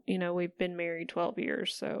 well, we've been married 12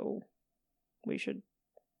 years, so we should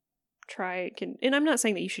try, and I'm not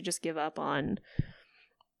saying that you should just give up on,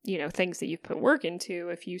 things that you've put work into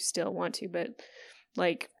if you still want to, but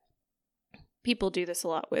like, people do this a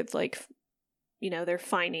lot with like, they're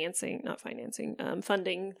funding things,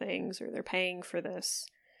 or they're paying for this,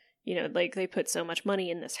 like they put so much money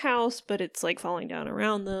in this house, but it's like falling down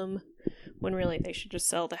around them when really they should just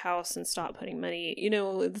sell the house and stop putting money,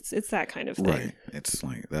 it's that kind of thing. Right. It's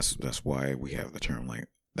like, that's why we have the term like,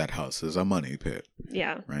 that house is a money pit.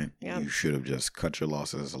 Yeah. Right? Yeah. You should have just cut your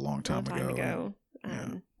losses a long time ago.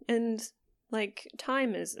 And like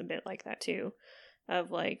time is a bit like that too, of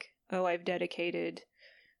like, oh, I've dedicated,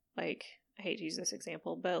 like, I hate to use this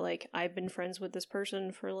example, but like I've been friends with this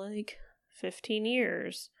person for like 15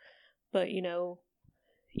 years, but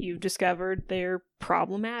you've discovered they're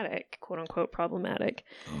problematic, quote unquote problematic.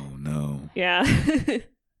 Oh no. Yeah.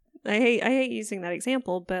 I hate using that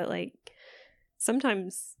example, but like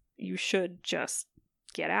sometimes you should just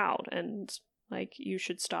get out and like you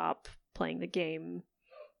should stop playing the game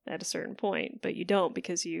at a certain point, but you don't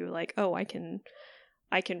because you like, oh, I can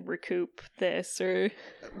recoup this, or...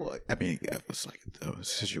 Well, I mean, it's like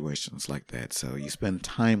those situations like that. So you spend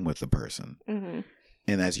time with the person,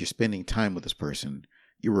 and as you're spending time with this person,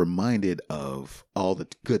 you're reminded of all the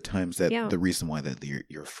good times that the reason why that you're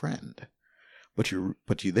your friend. But you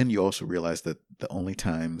also realize that the only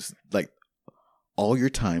times, like all your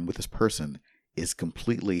time with this person is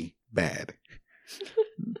completely bad.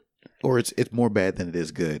 Or it's more bad than it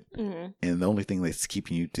is good. And the only thing that's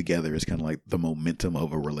keeping you together is kind of like the momentum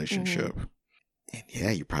of a relationship. And yeah,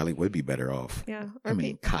 you probably would be better off. Yeah. I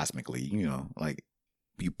mean, cosmically, like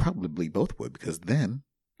you probably both would, because then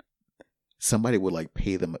somebody would like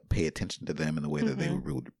pay attention to them in the way that they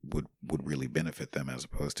would really benefit them, as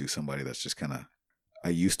opposed to somebody that's just kind of, I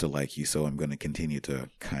used to like you, so I'm going to continue to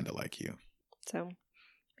kind of like you. So,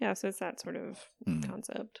 yeah, so it's that sort of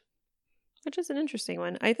concept. Which is an interesting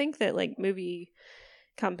one. I think that like movie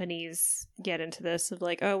companies get into this of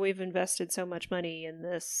like, oh, we've invested so much money in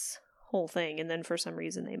this whole thing, and then for some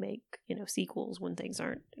reason they make, sequels when things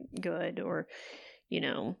aren't good, or,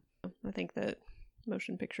 I think that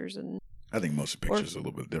motion pictures and I think motion pictures are a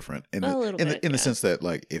little bit different in bit, the sense that,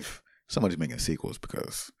 like, if somebody's making sequels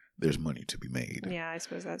because there's money to be made. Yeah, I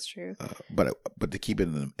suppose that's true. But to keep it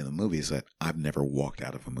in the movies, that I've never walked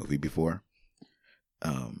out of a movie before.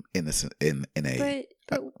 But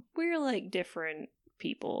we're like different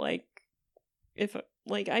people. Like, if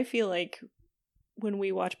like I feel like when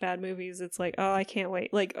we watch bad movies, it's like, oh, I can't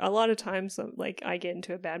wait. Like, a lot of times, like, I get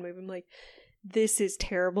into a bad movie, I'm like, this is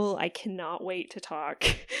terrible. I cannot wait to talk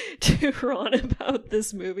to Ron about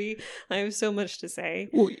this movie. I have so much to say.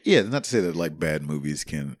 Well, yeah, not to say that, like, bad movies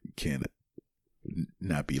can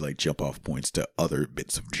not be like jump off points to other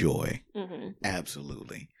bits of joy. Mm-hmm.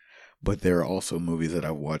 Absolutely. But there are also movies that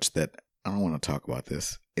I've watched that I don't want to talk about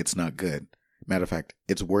this. It's not good. Matter of fact,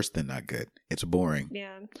 it's worse than not good. It's boring.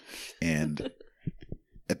 Yeah. And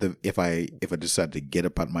if I decide to get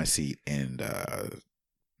up out of my seat and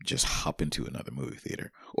just hop into another movie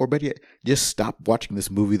theater, or better yet, just stop watching this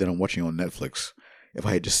movie that I'm watching on Netflix. If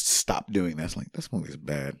I had just stopped doing that, it's like, this movie's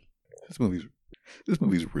bad. This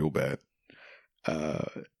movie's real bad.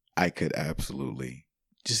 I could absolutely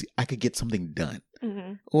I could get something done,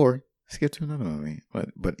 mm-hmm. or skip to another movie.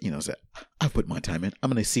 But so I've put my time in. I'm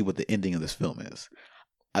going to see what the ending of this film is.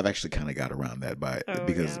 I've actually kind of got around that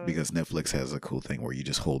because Netflix has a cool thing where you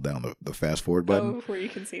just hold down the fast forward button, where you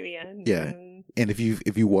can see the end. Yeah, and if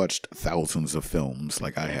you watched thousands of films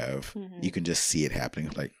like I have, mm-hmm. you can just see it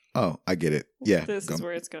happening. Like, oh, I get it. Yeah, this is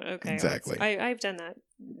where it's going. Okay, exactly. I've done that,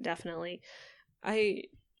 definitely.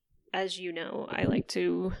 As you know, I like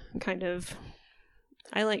to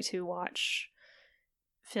watch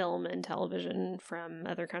film and television from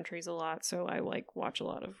other countries a lot, so I watch a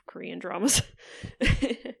lot of Korean dramas.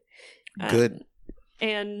 Good.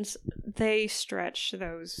 And they stretch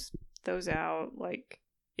those out, like,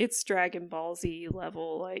 it's Dragon Ball Z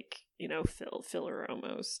level, like, filler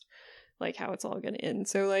almost, like how it's all gonna end.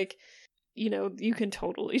 So, like, you can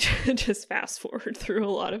totally just fast forward through a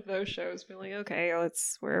lot of those shows, be like, okay,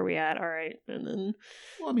 where are we at? All right, and then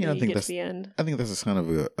I think that's the end. I think that's a sign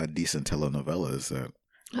of a decent telenovela, is that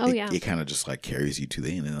it kind of just like carries you to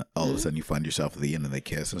the end, and all of a sudden you find yourself at the end and they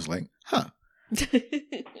kiss, and it's like, huh.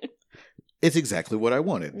 It's exactly what I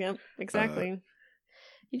wanted. Yep, exactly.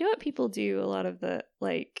 You know what people do a lot of the,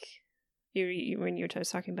 like, when you're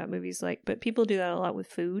just talking about movies, like, but people do that a lot with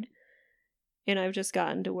food. And I've just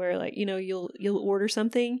gotten to where, like, you'll order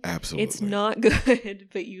something. Absolutely. It's not good,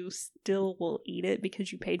 but you still will eat it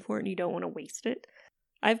because you paid for it and you don't want to waste it.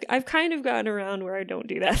 I've kind of gotten around where I don't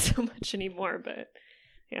do that so much anymore, but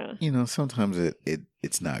yeah. Sometimes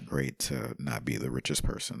it's not great to not be the richest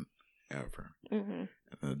person ever.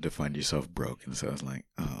 Mm-hmm. To find yourself broke, and so it's like,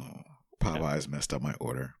 oh, Popeyes messed up my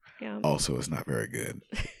order. Yeah. Also, it's not very good.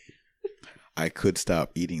 I could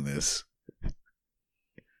stop eating this.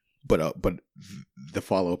 But the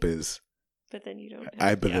follow up is. But then you don't.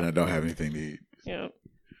 Then I don't have anything to eat. Yeah.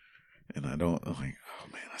 And I'm like, oh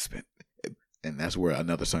man, I spent, and that's where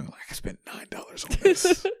another song, like, I spent $9 on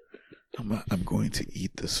this. I'm going to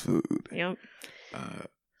eat this food. Yep.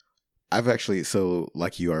 I've actually, so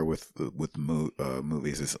like you are with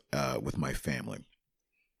movies, is with my family.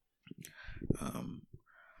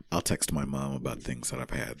 I'll text my mom about things that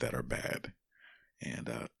I've had that are bad, and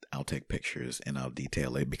I'll take pictures and I'll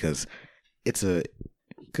detail it, because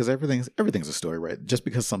everything's a story, right? Just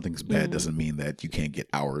because something's bad doesn't mean that you can't get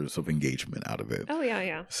hours of engagement out of it. Oh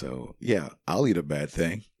yeah. So yeah, I'll eat a bad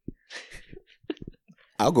thing.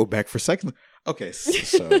 I'll go back for seconds. Okay,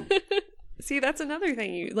 so see, that's another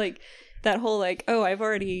thing. You like that whole, like, oh, I've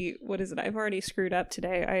already screwed up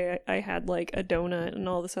today. I had like a donut and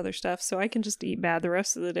all this other stuff, so I can just eat bad the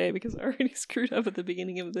rest of the day because I already screwed up at the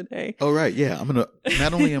beginning of the day. Oh right, yeah. I'm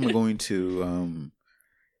going to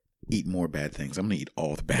eat more bad things. I'm gonna eat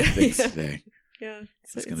all the bad things today. Yeah,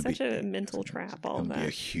 it's such a mental trap. All of that. Be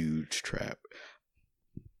a huge trap.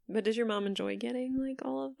 But does your mom enjoy getting like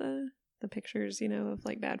all of the pictures, of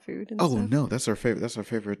like bad food and stuff? Oh no, that's our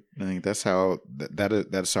favorite thing. That's how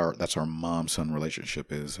that's our mom-son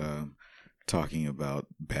relationship, is talking about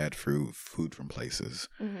bad food from places.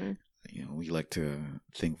 Mm-hmm. We like to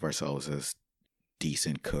think of ourselves as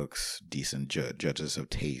decent cooks, decent judges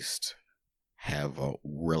of taste, have a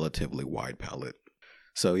relatively wide palate.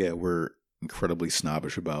 So yeah, we're incredibly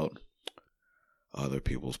snobbish about other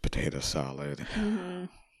people's potato salad. Mm-hmm.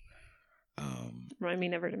 Remind me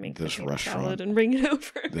never to make this potato salad and bring it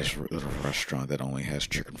over. This restaurant that only has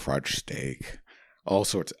chicken fried steak, all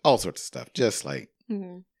sorts of stuff. Just like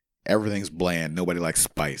everything's bland. Nobody likes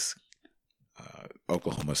spice.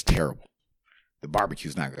 Oklahoma's terrible. The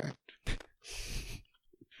barbecue's not good.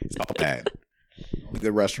 It's all bad.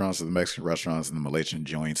 the restaurants, the Mexican restaurants, and the Malaysian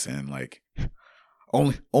joints, and like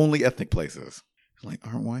only ethnic places. Like,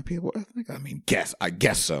 aren't white people ethnic? I mean, I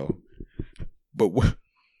guess so. But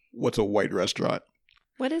what's a white restaurant?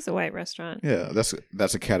 What is a white restaurant? Yeah,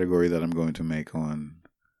 that's a category that I'm going to make on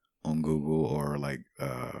Google or like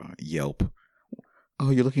Yelp.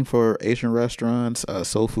 Oh, you're looking for Asian restaurants,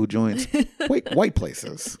 soul food joints, white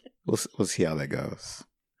places. We'll see how that goes.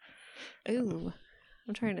 Ooh,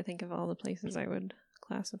 I'm trying to think of all the places I would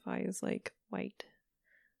classify as like white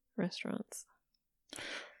restaurants.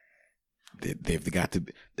 They've got to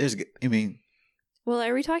be. I mean, well,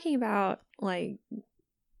 are we talking about like?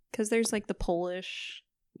 Because there's like the Polish,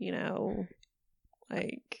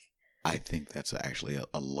 like. I think that's actually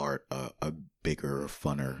a bigger,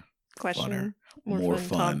 funner question, more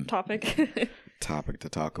fun topic topic to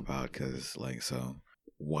talk about, because like, so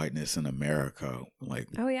whiteness in America, like,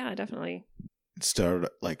 oh yeah, definitely, it started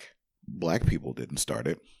like Black people didn't start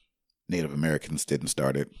it, Native Americans didn't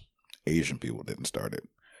start it, Asian people didn't start it.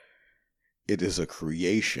 It is a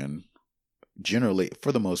creation, generally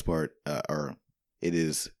for the most part, or it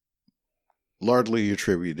is largely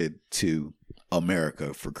attributed to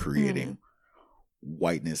America for creating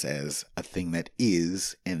whiteness as a thing that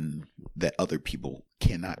is and that other people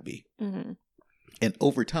cannot be. And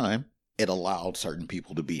over time, it allowed certain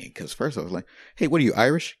people to be in. Because first I was like, hey, what are you,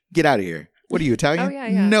 Irish? Get out of here. What are you, Italian? Oh,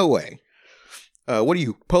 yeah. No way. What are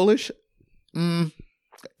you, Polish?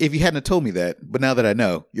 If you hadn't have told me that, but now that I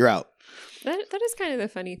know, you're out. That is kind of the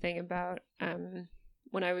funny thing about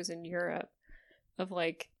when I was in Europe, of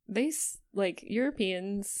like,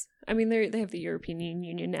 Europeans, I mean, they have the European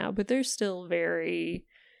Union now, but they're still very,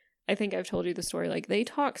 I think I've told you the story, like, they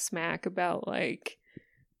talk smack about, like,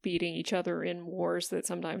 beating each other in wars that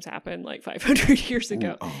sometimes happened, like, 500 years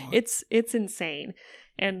ago. It's insane.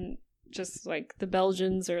 And just, like, the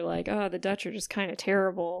Belgians are like, oh, the Dutch are just kind of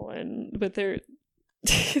terrible, but they're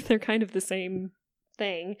kind of the same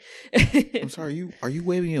thing. I'm sorry, are you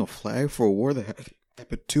waving a flag for a war that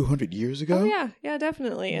happened 200 years ago? Oh yeah,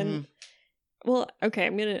 definitely. And well,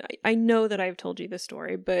 okay, I know that I've told you this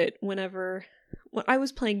story, but when I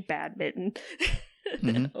was playing badminton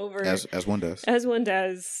over as one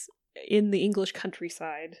does in the English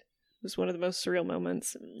countryside, it was one of the most surreal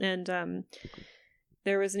moments. And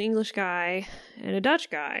there was an English guy and a Dutch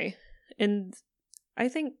guy, and I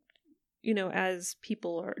think, as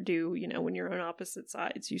people do, when you're on opposite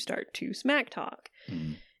sides, you start to smack talk.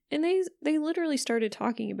 And they literally started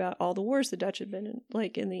talking about all the wars the Dutch had been in,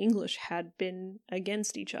 like, and the English had been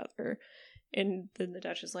against each other. And then the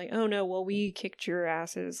Dutch is like, oh no, well, we kicked your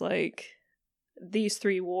asses, like, these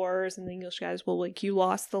 3 wars. And the English guys, well, like, you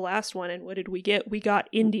lost the last one, and what did we get? We got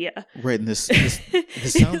India. Right, and this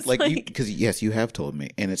sounds like you, because yes, you have told me,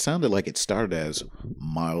 and it sounded like it started as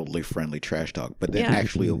mildly friendly trash talk, but then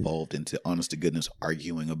actually evolved into honest to goodness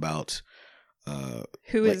arguing about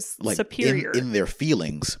who is superior in their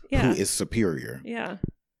feelings. Who is superior? Yeah,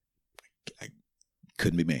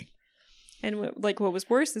 couldn't be me. And what was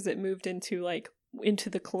worse is it moved into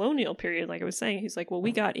the colonial period. Like I was saying, he's like, well,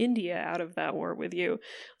 we got India out of that war with you.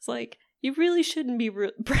 It's like, you really shouldn't be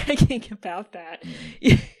bragging about that.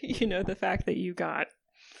 The fact that you got,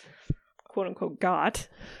 quote unquote, got.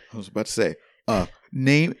 I was about to say,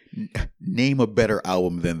 name a better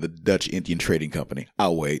album than the Dutch Indian Trading Company.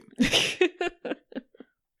 I'll wait.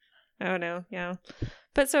 Oh no, yeah.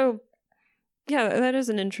 But so, yeah, that is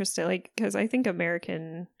an interesting, because I think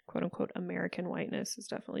American, quote unquote, American whiteness is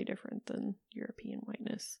definitely different than European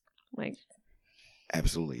whiteness.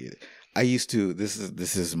 Absolutely. I used to, this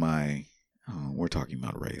is my, we're talking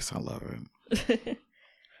about race. I love it.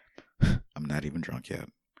 I'm not even drunk yet.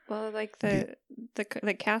 Well, like the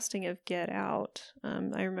casting of Get Out,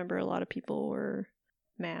 I remember a lot of people were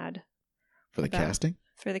mad. For the casting?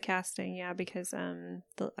 For the casting, yeah, because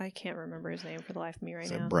I can't remember his name for the life of me right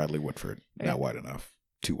now. Bradley Whitford, not white enough,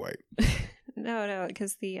 too white. No,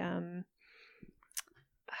 because the I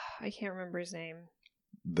can't remember his name.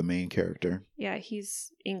 The main character. Yeah,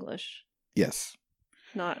 he's English. Yes.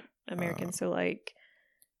 Not American. So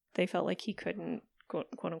they felt like he couldn't quote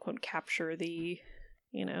unquote capture the,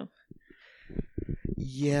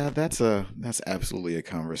 Yeah, that's absolutely a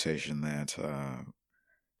conversation that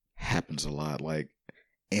happens a lot.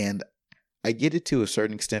 And I get it to a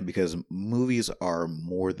certain extent, because movies are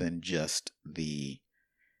more than just the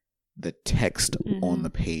text on the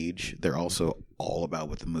page. They're also all about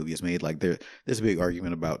what the movie is made. Like there's a big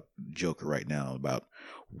argument about Joker right now about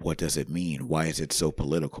what does it mean? Why is it so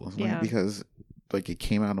political? Because it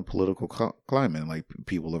came out in a political climate. Like,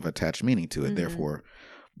 people have attached meaning to it. Therefore,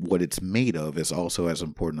 what it's made of is also as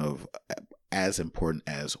important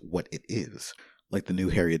as what it is. like the new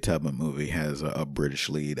Harriet Tubman movie has a British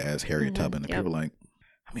lead as Harriet Tubman, and Yep. people are like,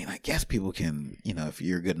 I mean, I guess people can, if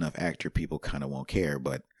you're a good enough actor, people kind of won't care,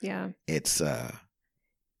 but Yeah. it's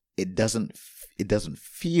it doesn't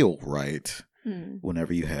feel right Hmm.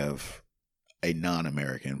 whenever you have a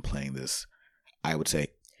non-American playing this, I would say,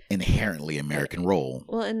 inherently American role.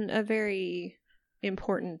 Well, and a very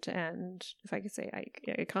important and, if I could say,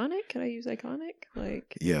 iconic. Can I use iconic?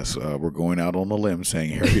 Like, Yes, we're going out on a limb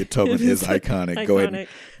saying Harriet Tubman It is is iconic. iconic.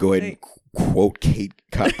 Go ahead and quote Kate.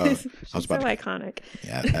 I was She's about so to. iconic.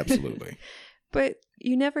 Yeah, absolutely. But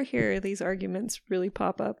you never hear these arguments really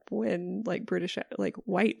pop up when like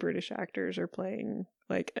white British actors are playing,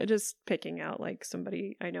 like, just picking out like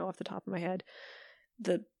somebody I know off the top of my head.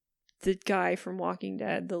 The guy from Walking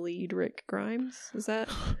Dead, the lead, Rick Grimes, is that?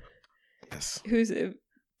 Yes. Who's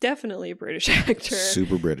definitely a British actor.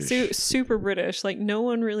 Super British. Super British. Like, no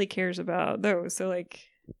one really cares about those. So like,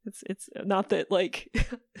 it's not that like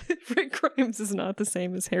Rick Grimes is not the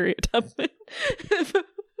same as Harriet Tubman.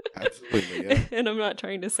 Absolutely, yeah. And I'm not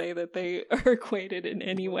trying to say that they are equated in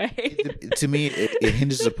any way. To me, it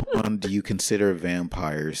hinges upon, do you consider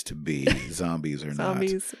vampires to be zombies or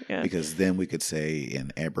Zombies, not? yeah. Because then we could say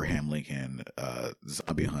in Abraham Lincoln,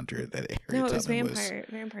 Zombie Hunter, that Harriet No, it was Tubman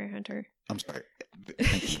Vampire Hunter. I'm sorry.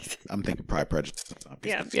 I'm thinking Pride, Prejudice, and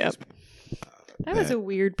Zombies. Yeah, Excuse me. That was a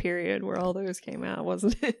weird period where all those came out,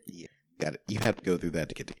 wasn't it? Yeah, you had to go through that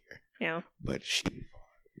to get to here. Yeah. But she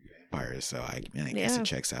vampires, so I guess Yeah. it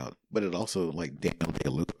checks out. But it also, like, Daniel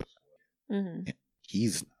Day-Lewis, Mm-hmm.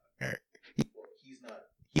 he's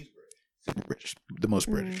super British, the most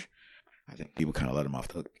Mhm. British. I think people kind of let him off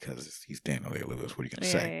the hook because he's Daniel Day-Lewis. What are you going to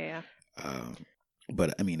Yeah, say? yeah.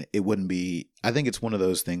 But I mean, it wouldn't be. I think it's one of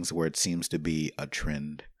those things where it seems to be a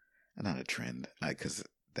trend, not a trend, because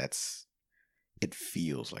it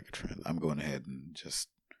feels like a trend. I'm going ahead and just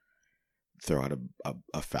throw out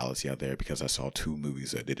a fallacy out there because I saw 2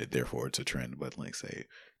 movies that did it. Therefore, it's a trend. But like, say,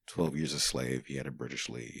 12 Years a Slave, you had a British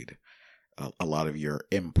lead. A lot of your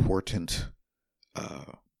important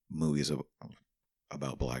movies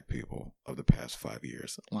about Black people of the past 5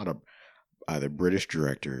 years, a lot of either British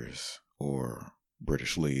directors or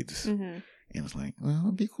British leads, Mm-hmm. and it's like, well,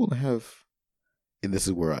 it'd be cool to have. And this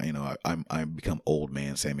is where I become old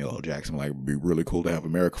man Samuel L. Jackson. Like, it'd be really cool to have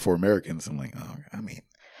America for Americans. I'm like, oh, I mean,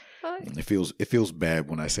 it feels bad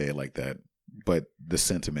when I say it like that, but the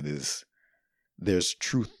sentiment is, there's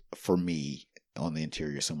truth for me on the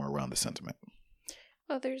interior somewhere around the sentiment.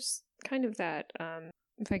 Well, there's kind of that,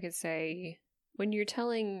 if I could say, when you're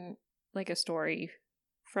telling like a story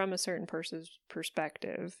from a certain person's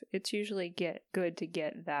perspective, it's usually good to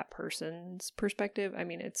get that person's perspective. I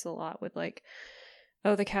mean, it's a lot with like,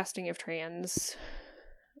 the casting of trans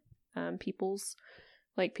peoples.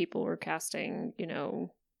 Like, people were casting,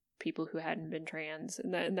 people who hadn't been trans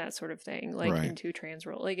and that sort of thing, like, Right. into trans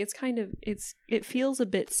role. Like, it's kind of, it feels a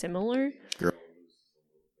bit similar. Girl.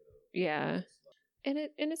 Yeah. And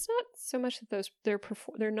it's not so much that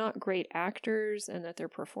they're not great actors and that their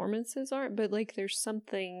performances aren't, but like, there's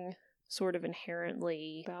something sort of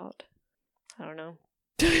inherently about, I don't know.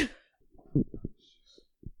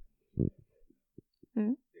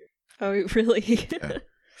 Oh, really? Yeah.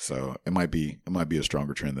 So it might be a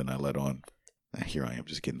stronger trend than I let on. Here I am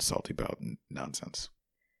just getting salty about nonsense.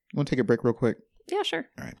 You want to take a break real quick? Yeah, sure.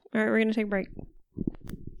 All right, we're gonna take a break.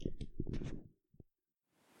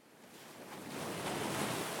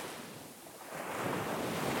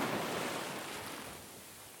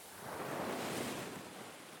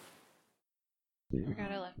 I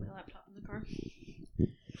forgot I left my laptop in the car.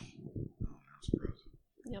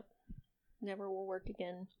 Yep. Never will work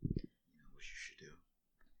again. What you should do?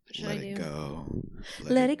 What should Let I it do? go.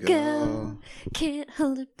 Let it go. Can't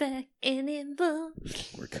hold it back anymore.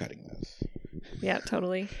 We're cutting this. Yeah,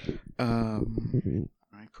 totally. All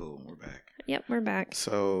right, cool. We're back. Yep, we're back.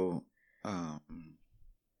 So,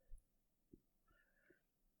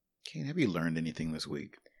 Kane, have you learned anything this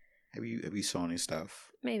week? Have you saw any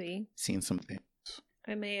stuff? Maybe. Seen something?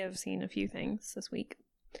 I may have seen a few things this week.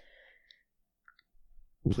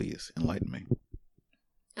 Please enlighten me.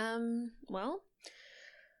 Well,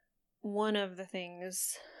 one of the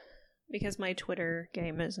things, because my Twitter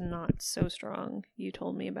game is not so strong, you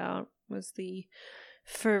told me about, was the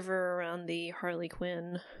fervor around the Harley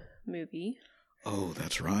Quinn movie. Oh,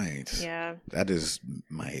 that's right. Yeah. That is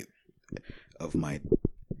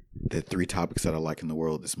the 3 topics that I like in the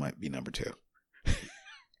world. This might be number 2.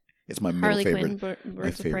 It's my Harley favorite. Quinn My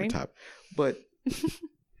versus favorite Prey. top. But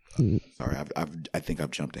sorry, I think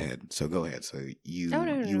I've jumped ahead. So go ahead. So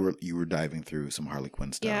you were diving through some Harley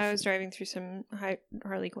Quinn stuff. Yeah, I was driving through some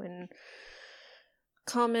Harley Quinn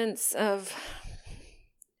comments of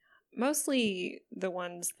mostly the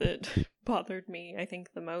ones that bothered me, I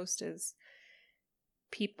think the most, is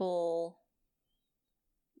people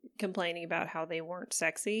complaining about how they weren't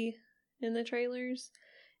sexy in the trailers,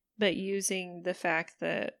 but using the fact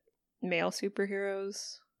that male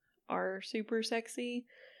superheroes are super sexy.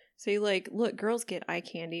 So like, look, girls get eye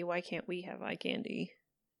candy, why can't we have eye candy?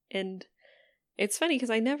 And it's funny because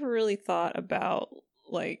I never really thought about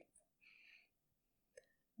like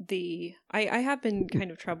I have been kind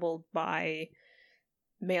of troubled by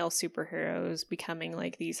male superheroes becoming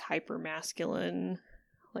like these hyper masculine,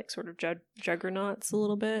 like sort of juggernauts a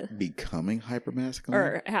little bit. Becoming hyper masculine,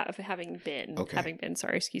 or having been.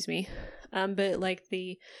 Sorry, excuse me. But like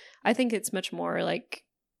I think it's much more like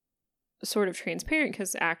sort of transparent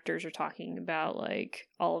because actors are talking about like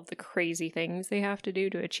all of the crazy things they have to do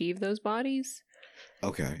to achieve those bodies.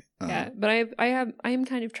 Okay. Yeah, but I am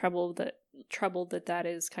kind of troubled that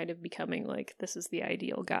is kind of becoming like, this is the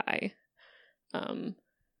ideal guy.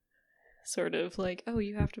 Sort of like, oh,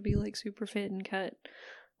 you have to be like super fit and cut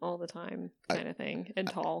all the time kind of thing, and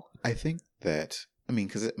tall. I think that,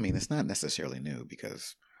 it's not necessarily new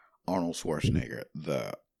because Arnold Schwarzenegger,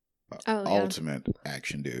 the ultimate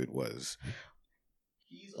action dude,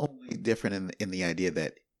 he's only different in the idea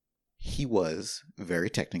that he was very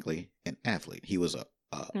technically an athlete. He was a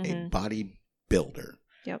bodybuilder.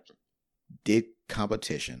 Yep. Did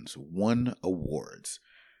competitions, won awards.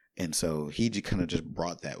 And so he kind of just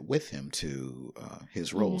brought that with him to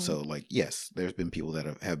his role. So, like, yes, there's been people that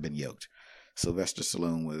have been yoked. Sylvester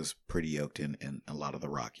Stallone was pretty yoked in a lot of the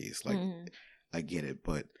Rockies. Like, I get it,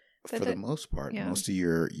 but for the most part, most of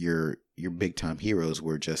your big time heroes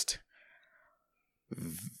were just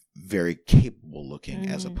very capable looking,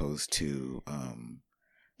 as opposed to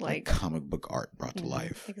like comic book art brought to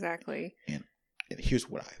life. Exactly. And here's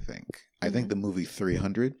what I think. I think the movie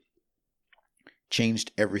 300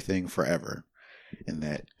 changed everything forever, in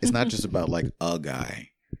that it's not just about like a guy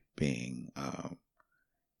being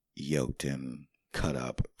yoked and cut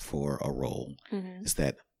up for a role. It's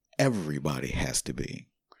that everybody has to be.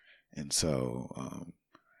 And so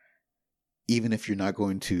even if you're not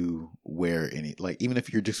going to wear any, like, even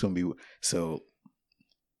if you're just going to be, so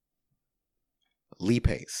Lee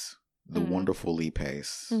Pace, the wonderful Lee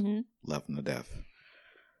Pace, love him to death,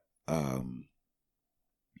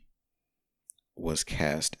 was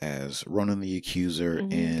cast as Ronan the Accuser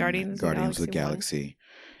in Guardians of the Galaxy.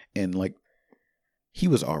 And like, he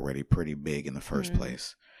was already pretty big in the first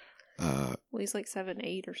place. Well, he's like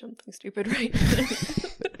 7'8" or something stupid, right?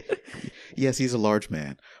 Yes, he's a large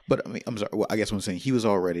man. But I mean, I'm sorry. Well, I guess what I'm saying, he was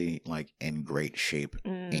already like in great shape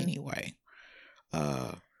anyway.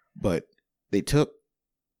 But they took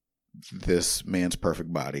this man's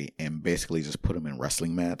perfect body and basically just put him in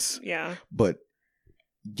wrestling mats. Yeah. But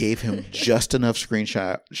gave him just enough screen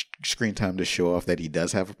time to show off that he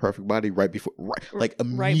does have a perfect body right before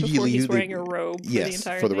immediately he's wearing a robe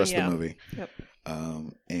for the rest of the movie. Yep.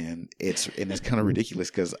 And it's kind of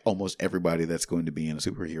ridiculous because almost everybody that's going to be in a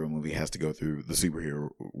superhero movie has to go through the superhero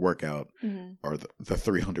workout or the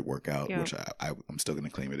 300 workout, which I'm still going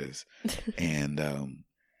to claim it is. And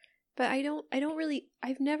but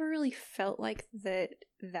I've never really felt like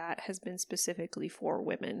that has been specifically for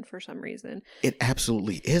women for some reason. It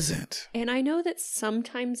absolutely isn't. And I know that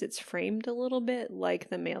sometimes it's framed a little bit like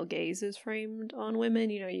the male gaze is framed on women.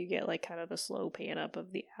 You know, you get like kind of the slow pan up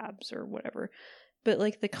of the abs or whatever. But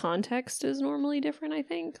like the context is normally different, I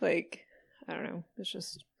think. Like, I don't know. It's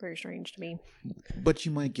just very strange to me. But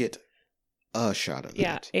you might get a shot of it.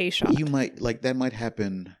 Yeah, a shot. You might, like, that might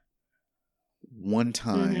happen one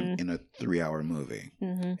time in a 3-hour movie,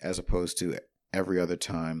 as opposed to every other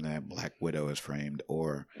time that Black Widow is framed,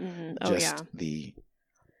 or the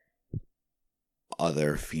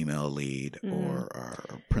other female lead or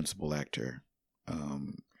principal actor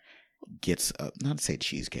gets not to say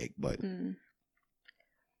cheesecake, but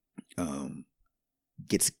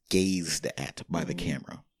gets gazed at by the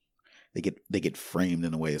camera. They get framed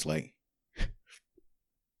in a way it's like,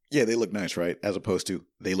 yeah, they look nice, right? As opposed to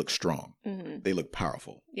they look strong. They look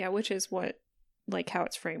powerful. Yeah, which is what, like, how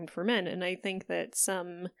it's framed for men. And I think that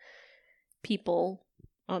some people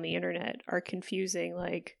on the internet are confusing,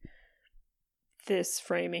 like, this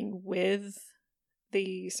framing with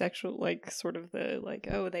the sexual, like, sort of the, like,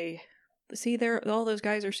 oh, they, see, all those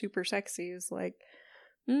guys are super sexy. Is like,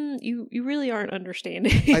 you really aren't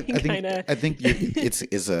understanding. I think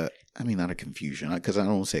it's not a confusion, because I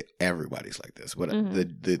don't say everybody's like this, but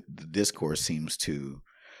the discourse seems to,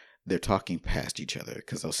 they're talking past each other,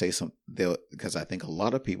 because they'll say because I think a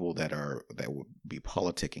lot of people that would be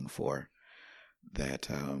politicking for that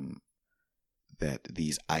that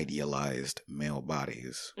these idealized male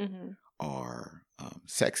bodies are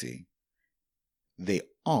sexy. They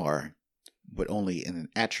are, but only in an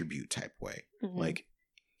attribute type way. Like,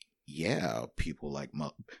 yeah, people like,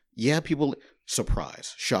 people,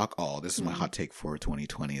 surprise, shock, all. This is my hot take for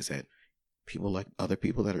 2020 is that people like other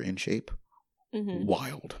people that are in shape.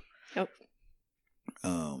 Wild. Yep.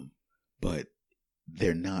 But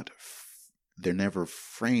they're not, they're never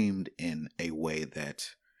framed in a way that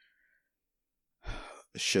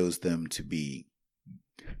shows them to be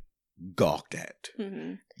gawked at.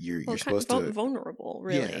 You're supposed to vulnerable,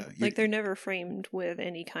 really. Yeah, like they're never framed with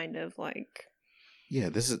any kind of like. Yeah,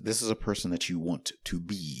 this is a person that you want to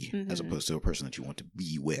be, as opposed to a person that you want to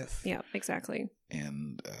be with. Yeah, exactly.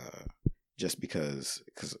 And just because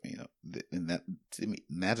you know, and that to me,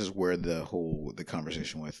 that is where the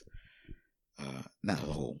conversation with, not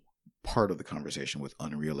the whole part of the conversation with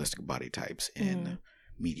unrealistic body types in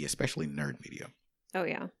media, especially nerd media. Oh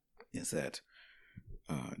yeah, is that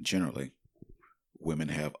generally women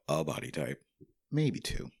have a body type, maybe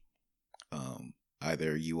two.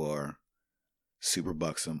 Either you are super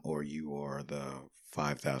buxom or you are the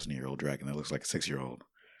 5,000-year-old dragon that looks like a 6-year-old.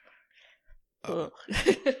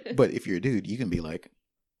 But if you're a dude, you can be like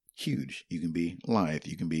huge, you can be lithe,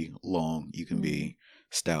 you can be long, you can be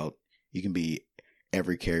stout, you can be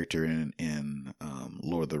every character in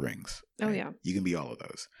Lord of the Rings. Right? Oh yeah, you can be all of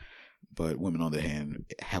those. But women, on the hand,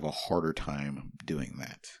 have a harder time doing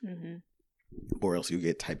that. Or else you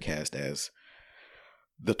get typecast as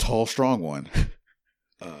the tall, strong one.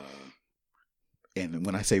 And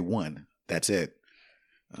when I say one, that's it.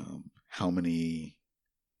 How many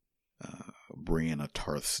Brianna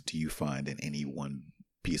Tarths do you find in any one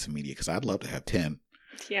piece of media? Because I'd love to have 10.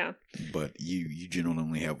 Yeah. But you generally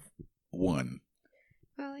only have one.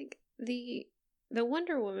 Well, like the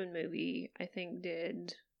Wonder Woman movie, I think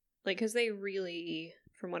did, like, because they really,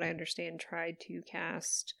 from what I understand, tried to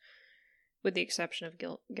cast, with the exception of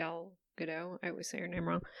Gal Gadot, I always say her name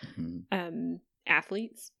wrong,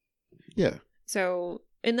 athletes. Yeah. So,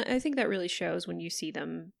 and I think that really shows when you see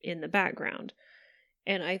them in the background.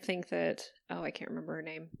 And I think that, I can't remember her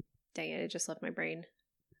name. Dang it just left my brain.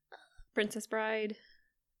 Princess Bride,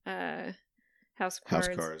 House of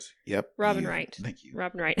Cards. Yep. Robin Wright. Thank you.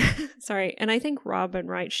 Robin Wright. Sorry. And I think Robin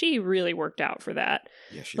Wright, she really worked out for that.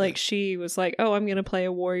 Yeah, she was like, I'm going to play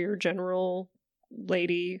a warrior general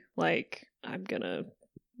lady. Like, I'm going to,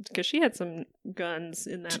 because she had some guns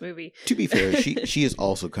in that movie. To be fair, she is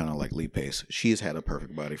also kind of like Lee Pace. She has had a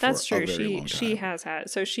perfect body for a very long time. She has had.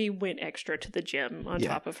 So she went extra to the gym on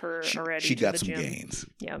top of her already. She got some gains.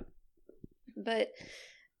 Yep.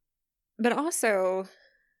 But also,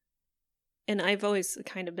 and I've always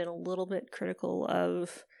kind of been a little bit critical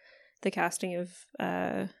of the casting of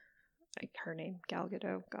her name, Gal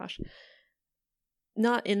Gadot. Gosh,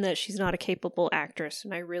 not in that she's not a capable actress,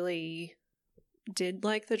 and I really did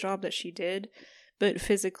like the job that she did, but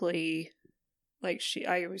physically, like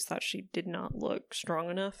I always thought she did not look strong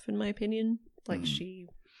enough, in my opinion. Like and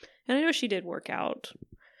I know she did work out,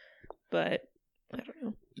 but I don't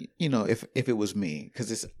know. You know, if it was me,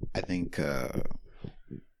 because I think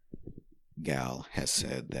Gal has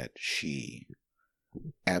said that she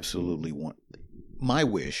absolutely my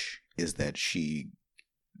wish is that she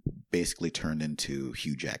basically turned into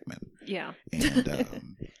Hugh Jackman. Yeah.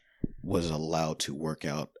 And was allowed to work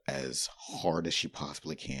out as hard as she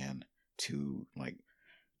possibly can to like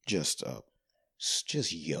just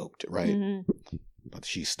yoked, right? But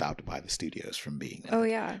she's stopped by the studios from being that. Oh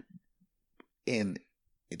yeah. And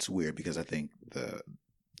it's weird because I think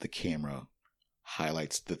the camera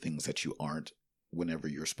highlights the things that you aren't whenever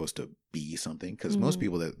you're supposed to be something. Because most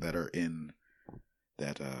people that are in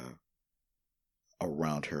that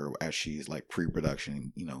around her as she's like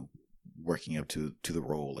pre-production, you know, working up to the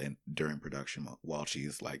role and during production while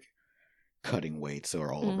she's like cutting weights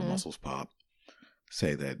or all of her muscles pop,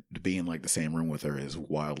 say that being like the same room with her is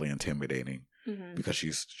wildly intimidating. Because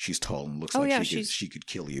she's tall and looks she could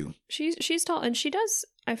kill you. She's tall, and she does,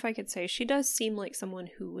 if I could say, she does seem like someone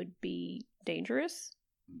who would be dangerous,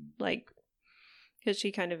 like, because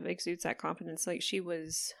she kind of exudes that confidence. Like, she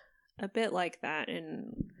was a bit like that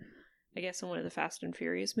in, I guess, in one of the Fast and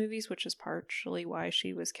Furious movies, which is partially why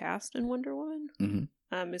she was cast in Wonder Woman.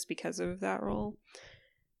 Is because of that role.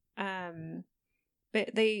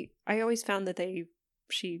 But I always found that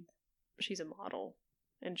she's a model,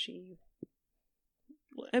 and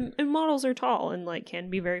and models are tall and like can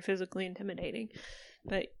be very physically intimidating.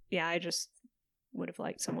 But yeah, I just would have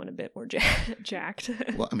liked someone a bit more jacked.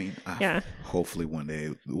 Well, I mean, hopefully one day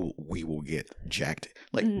we will get jacked.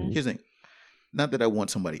 Like, here's the thing. Not that I want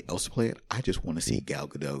somebody else to play it. I just want to see Gal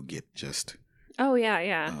Gadot get just Oh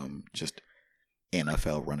yeah. Just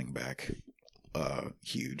NFL running back,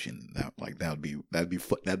 huge, and that'd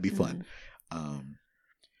be fun.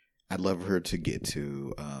 I'd love her to get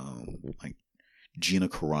to like Gina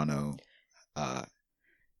Carano.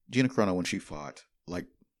 Gina Carano, when she fought, like,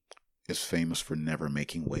 is famous for never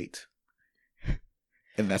making weight,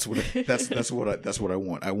 and that's what I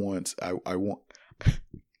want. I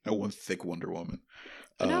want thick Wonder Woman.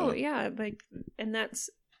 No, yeah, like, and that's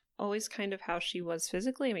always kind of how she was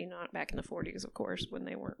physically. I mean, not back in the 40s, of course, when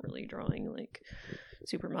they weren't really drawing like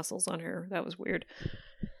super muscles on her. That was weird.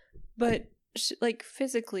 But she, like,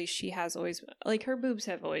 physically, she has always, like, her boobs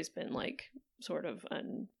have always been like sort of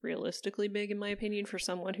unrealistically big, in my opinion, for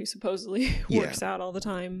someone who supposedly works out all the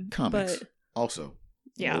time. Comics, but also,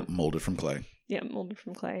 yeah, molded from clay. Yeah, molded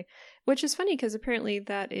from clay, which is funny because apparently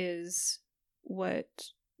that is what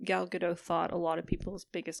Gal Gadot thought a lot of people's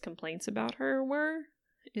biggest complaints about her were,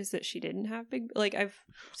 is that she didn't have big, like, I've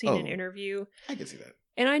seen an interview. I can see that.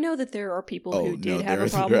 And I know that there are people who did have a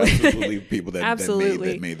problem there with absolutely people that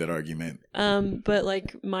absolutely that made that argument. But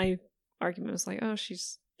like, my argument was like, oh, she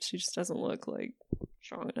just doesn't look like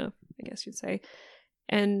strong enough, I guess you'd say.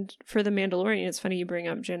 And for The Mandalorian, it's funny you bring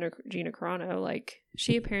up Gina Carano. Like,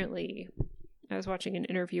 she apparently, I was watching an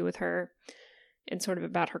interview with her and sort of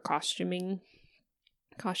about her costume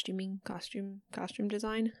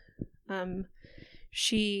design.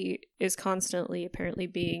 She is constantly apparently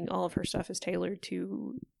being, all of her stuff is tailored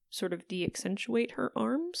to sort of de-accentuate her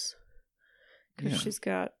arms, because she's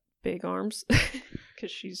got big arms because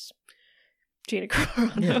she's Gina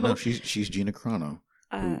Carano. Yeah, no, she's Gina Carano,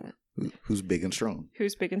 who's big and strong.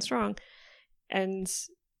 And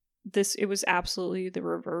it was absolutely the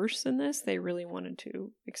reverse in this. They really wanted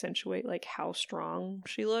to accentuate like how strong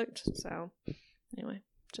she looked. So anyway,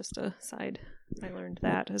 just a side, I learned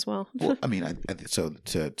that as well. Well, I mean, so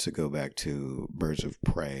to go back to Birds of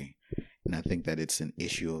Prey, and I think that it's an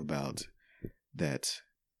issue about that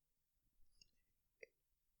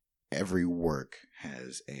every work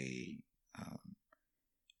has an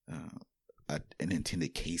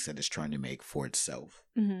intended case that it's trying to make for itself,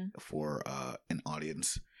 for an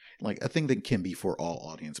audience. Like, a thing that can be for all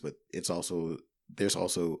audience, but there's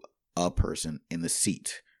also a person in the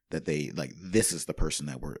seat that they like. This is the person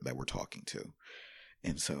that we're talking to,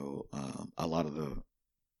 and so a lot of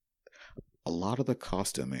the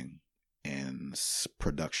costuming and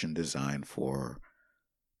production design for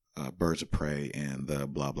Birds of Prey and the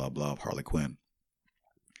blah blah blah of Harley Quinn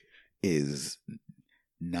is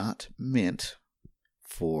not meant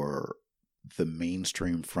for the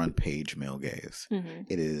mainstream front page male gaze.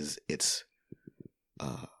 It's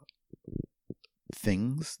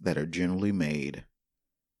things that are generally made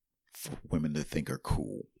for women to think are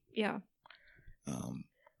cool. Yeah.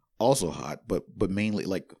 Also hot, but mainly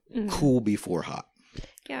like cool before hot.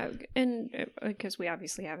 Yeah, and because we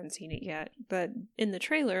obviously haven't seen it yet, but in the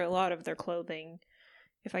trailer, a lot of their clothing,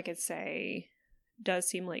 if I could say, does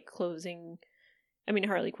seem like clothing. I mean,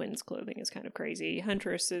 Harley Quinn's clothing is kind of crazy.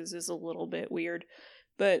 Huntress's is a little bit weird,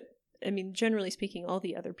 but I mean, generally speaking, all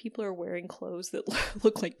the other people are wearing clothes that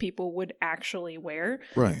look like people would actually wear.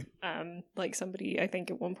 Right. Like somebody, I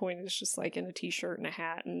think at one point is just like in a t-shirt and a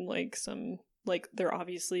hat and like some, like, they're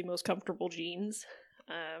obviously most comfortable jeans,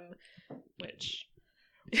 which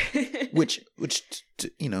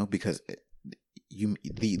you know, because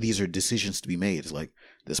these are decisions to be made. It's like,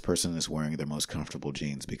 this person is wearing their most comfortable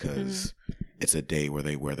jeans because it's a day where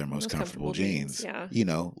they wear their most comfortable jeans. Yeah. You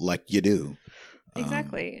know, like you do.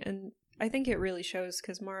 Exactly. And I think it really shows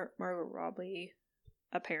because Margot Robbie,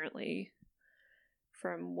 apparently,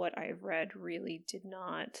 from what I've read, really did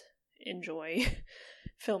not enjoy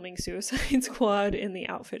filming Suicide Squad in the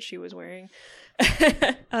outfit she was wearing.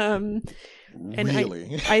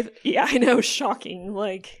 Really? I know, shocking.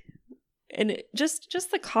 Like, and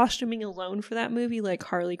just the costuming alone for that movie, like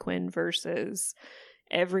Harley Quinn versus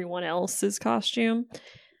everyone else's costume.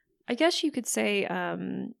 I guess you could say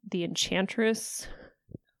the Enchantress,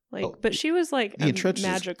 like, but she was like the Enchantress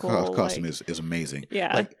magical costume like, is amazing.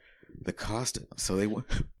 Yeah, like the costume. So they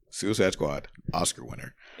Suicide Squad, Oscar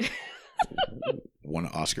winner, won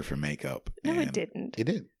an Oscar for makeup. No, it didn't. It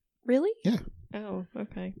did. Really? Yeah. Oh,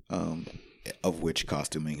 okay. Of which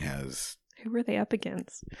costuming has, who were they up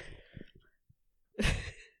against?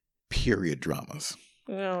 Period dramas.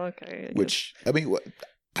 Well, okay. Which, I mean,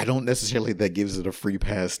 I don't necessarily that gives it a free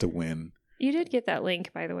pass to win. You did get that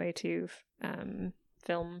link, by the way, to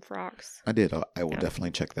Film Frocks. I did. I will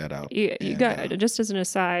definitely check that out. You got, just as an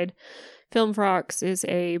aside, Film Frocks is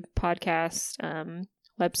a podcast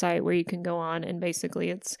website where you can go on, and basically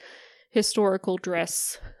it's historical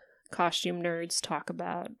dress costume nerds talk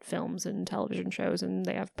about films and television shows, and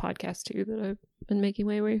they have podcasts too that I've been making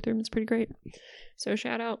my way through. It's pretty great. So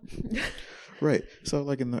shout out. Right. So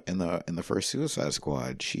like in the first Suicide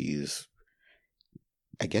Squad, she's,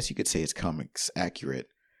 I guess you could say it's comics accurate,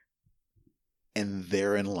 and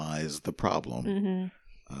therein lies the problem. Mm-hmm.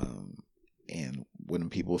 And when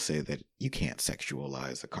people say that you can't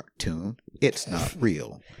sexualize a cartoon, it's not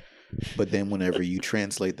real. But then whenever you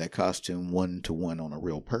translate that costume 1-to-1 on a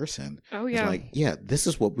real person, it's like, yeah, this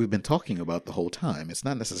is what we've been talking about the whole time. It's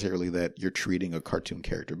not necessarily that you're treating a cartoon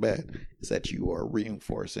character bad. It's that you are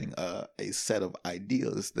reinforcing a set of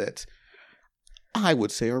ideas that I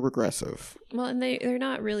would say are regressive. Well, and they're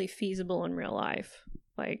not really feasible in real life.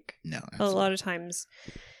 Like, no, a lot of times,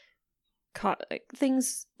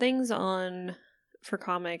 things on for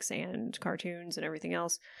comics and cartoons and everything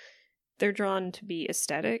else, they're drawn to be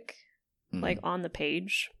aesthetic, like on the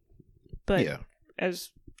page. But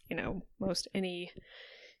as you know,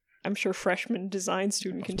 I'm sure freshman design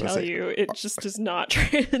student can tell you, it just does not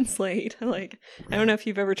translate. Like, I don't know if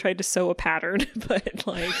you've ever tried to sew a pattern, but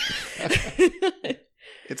like,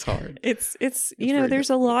 it's hard. It's you know, there's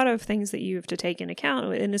difficult. A lot of things that you have to take into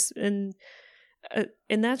account, and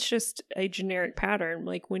that's just a generic pattern.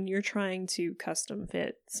 Like when you're trying to custom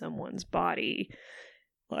fit someone's body,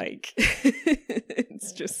 like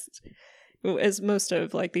it's just, as most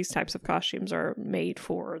of like these types of costumes are made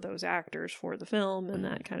for those actors for the film and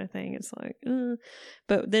that kind of thing. It's like,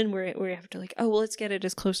 but then we have to like, oh, well, let's get it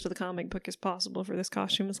as close to the comic book as possible for this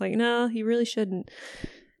costume. It's like, no, you really shouldn't.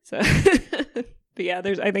 So, but yeah,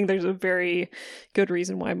 I think there's a very good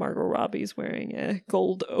reason why Margot Robbie's wearing a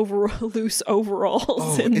gold loose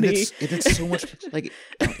overalls. Oh, it's so much like,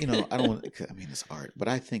 you know, I mean, it's art, but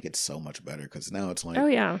I think it's so much better because now it's like, oh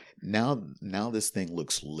yeah, now this thing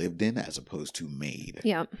looks lived in as opposed to made.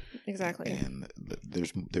 Yeah, exactly. And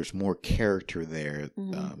there's more character there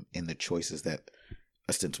in the choices that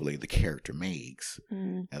ostensibly the character makes,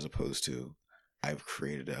 as opposed to I've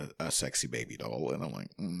created a sexy baby doll, and I'm like,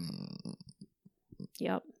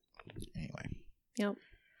 Yep. Anyway. Yep.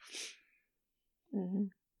 Mm-hmm.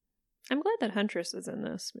 I'm glad that Huntress is in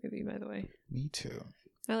this movie, by the way. Me too.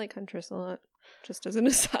 I like Huntress a lot, just as an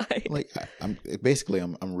aside. Like, I'm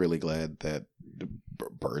really glad that the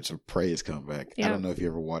Birds of Prey has come back. Yeah. I don't know if you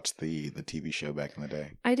ever watched the TV show back in the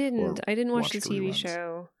day. I didn't watch the TV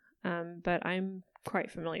show, but I'm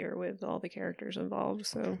quite familiar with all the characters involved.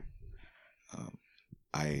 So,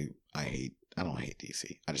 I don't hate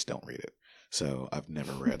DC. I just don't read it. So I've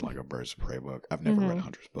never read like a Birds of Prey book. I've never read a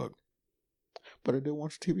Hunter's book, but I did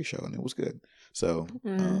watch the TV show and it was good. So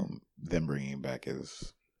them bringing it back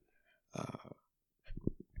is,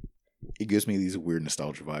 it gives me these weird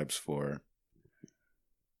nostalgia vibes for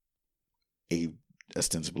a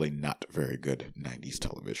ostensibly not very good 90s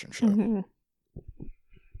television show,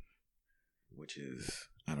 which is,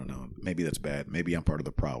 I don't know, maybe that's bad. Maybe I'm part of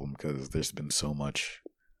the problem because there's been so much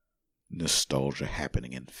nostalgia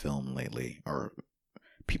happening in film lately, or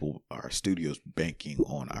our studios banking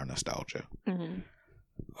on our nostalgia.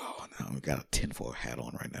 Oh, now we've got a tinfoil hat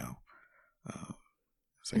on right now,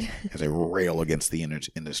 as I rail against the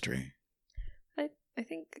industry. I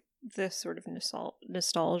think this sort of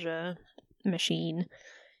nostalgia machine,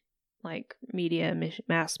 like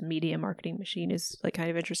mass media marketing machine, is like kind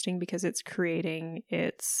of interesting because it's creating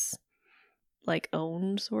its like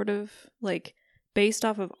own sort of like, based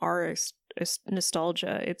off of our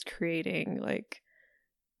nostalgia, it's creating like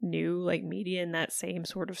new like media in that same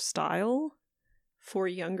sort of style for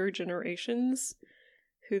younger generations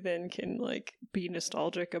who then can like be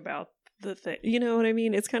nostalgic about the thing. You know what I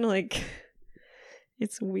mean? It's kind of like,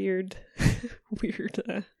 it's weird.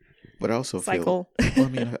 But I also cycle.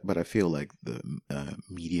 But I feel like the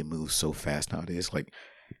media moves so fast nowadays. Like,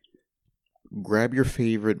 grab your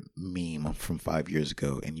favorite meme from 5 years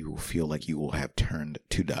ago and you will feel like you will have turned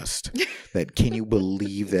to dust. That, can you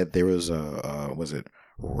believe that there was was it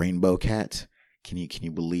Rainbow Cat? Can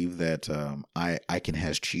you believe that I Can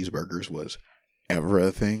Has Cheeseburgers was ever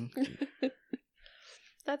a thing?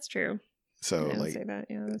 That's true. So I like say that.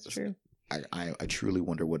 Yeah, that's true. I truly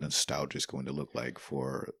wonder what nostalgia is going to look like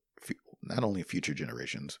for not only future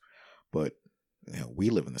generations, but you know, we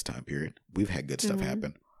live in this time period. We've had good stuff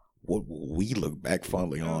happen. What will we look back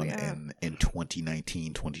fondly on in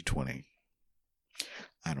 2019, 2020?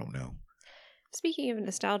 I don't know. Speaking of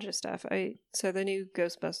nostalgia stuff, so the new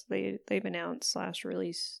Ghostbusters, they've announced /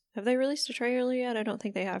 release. Have they released a trailer yet? I don't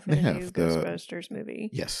think they have for the new Ghostbusters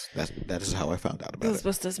movie. Yes, that is how I found out about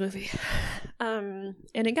Ghostbusters movie. And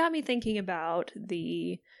it got me thinking about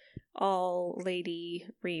the all lady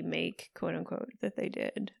remake, quote unquote, that they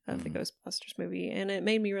did of the Ghostbusters movie. And it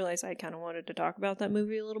made me realize I kind of wanted to talk about that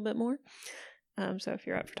movie a little bit more. So if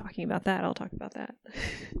you're up for talking about that, I'll talk about that.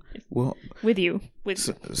 Well, with you.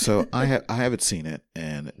 So I haven't seen it,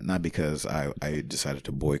 and not because I decided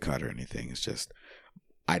to boycott or anything. It's just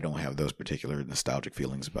I don't have those particular nostalgic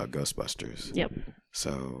feelings about Ghostbusters. Yep.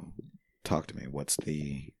 So talk to me.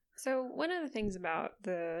 So one of the things about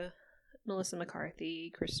the Melissa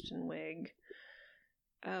McCarthy, Kristen Wiig,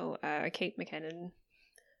 Kate McKinnon,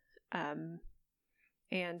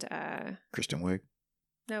 and Kristen Wiig?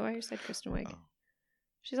 No, I just said Kristen Wiig. Oh.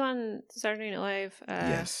 She's on Saturday Night Live.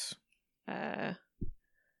 Yes.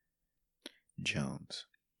 Jones.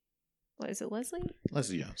 Is it Leslie?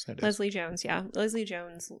 Leslie Jones. That is. Leslie Jones, yeah. Leslie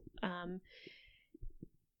Jones.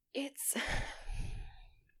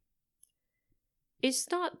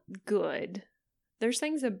 It's not good. There's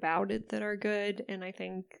things about it that are good, and I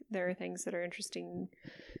think there are things that are interesting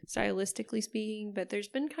stylistically speaking, but there's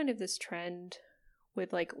been kind of this trend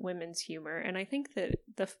with like women's humor, and I think that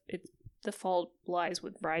the fault lies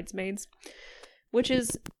with Bridesmaids, which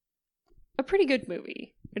is a pretty good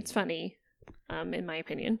movie. It's funny, in my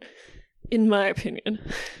opinion. In my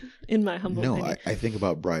humble opinion. No, I think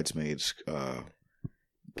about Bridesmaids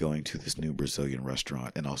going to this new Brazilian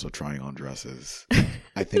restaurant and also trying on dresses.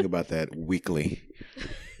 I think about that weekly.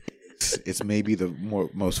 It's maybe the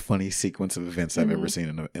most funny sequence of events I've ever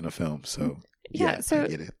seen in a film. So yeah, so I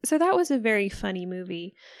get it. So that was a very funny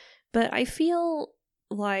movie, but I feel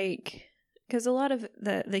like because a lot of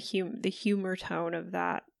the humor tone of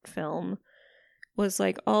that film was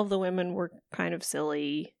like all of the women were kind of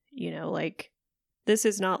silly, you know, like this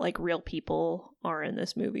is not like real people are in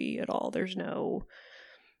this movie at all. There's no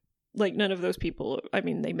like none of those people. I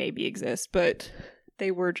mean, they maybe exist, but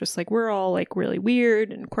they were just like we're all like really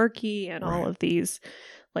weird and quirky, and all of these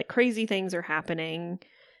like crazy things are happening.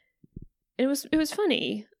 It was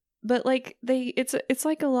funny, but like it's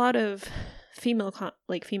like a lot of female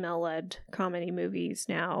led comedy movies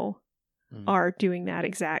now are doing that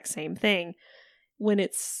exact same thing when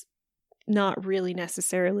it's not really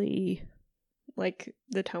necessarily like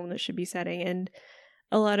the tone that should be setting. And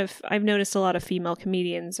I've noticed a lot of female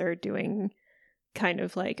comedians are doing kind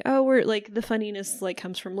of like, oh, we're like the funniness like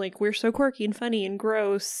comes from like we're so quirky and funny and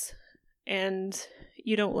gross, and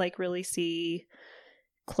you don't like really see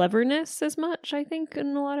cleverness as much, I think,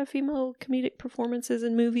 in a lot of female comedic performances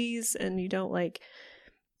in movies, and you don't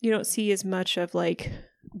see as much of like,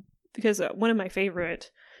 because one of my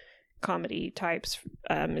favorite comedy types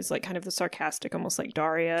is like kind of the sarcastic, almost like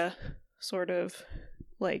Daria sort of,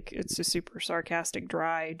 like it's a super sarcastic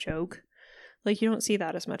dry joke. Like you don't see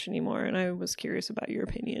that as much anymore, and I was curious about your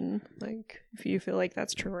opinion, like if you feel like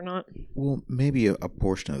that's true or not. Well, maybe a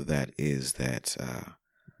portion of that is that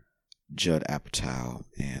Judd Apatow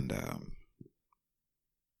and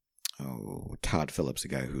Todd Phillips, the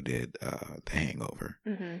guy who did The Hangover,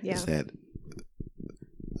 is that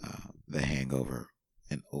The Hangover,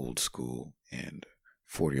 an Old School, and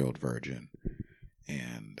 40-Year-Old Virgin,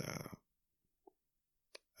 and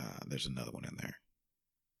there's another one in there.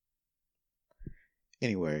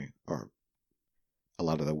 Anyway, or a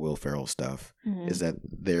lot of the Will Ferrell stuff is that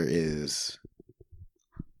there is,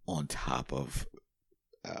 on top of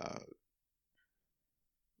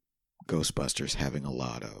Ghostbusters having a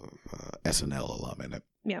lot of SNL alum in it.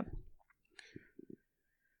 Yeah.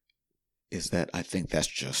 Is that I think that's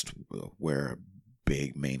just where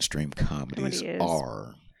big mainstream comedies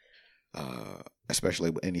are.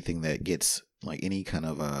 Especially anything that gets like any kind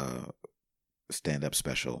of a stand-up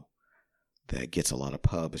special that gets a lot of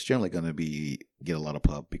pub. It's generally going to get a lot of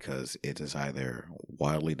pub because it is either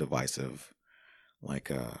wildly divisive,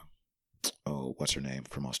 like what's her name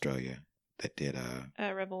from Australia that did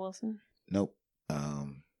Rebel Wilson. Nope. I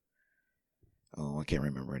can't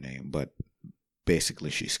remember her name, but basically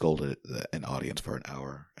she scolded an audience for an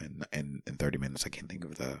hour and in 30 minutes. I can't think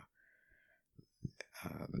of the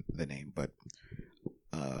name, but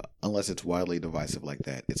unless it's wildly divisive like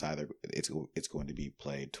that, it's either it's going to be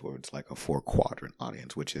played towards like a 4-quadrant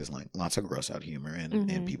audience, which is like lots of gross out humor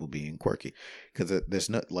and people being quirky, because there's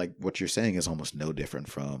no, like what you're saying is almost no different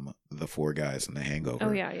from the Four Guys in The Hangover.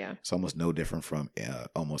 Oh yeah. It's almost no different from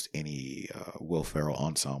almost any Will Ferrell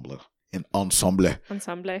ensemble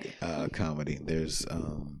comedy. There's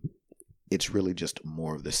it's really just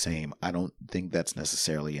more of the same. I don't think that's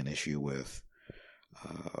necessarily an issue with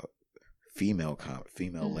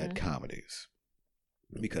female-led comedies,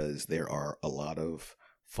 because there are a lot of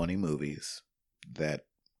funny movies that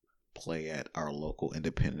play at our local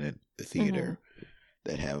independent theater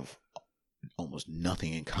that have almost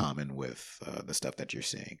nothing in common with the stuff that you're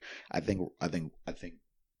seeing. I think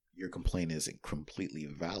your complaint is completely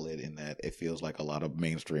valid in that it feels like a lot of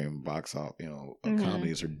mainstream box office,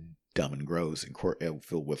 comedies are dumb and gross and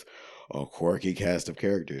filled with a quirky cast of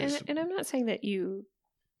characters. And I'm not saying that you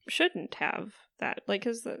shouldn't have that, like,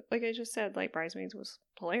 because like I just said, like Bridesmaids was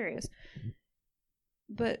hilarious,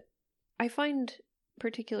 but I find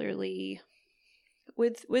particularly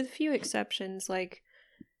with few exceptions, like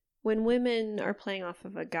when women are playing off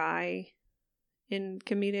of a guy in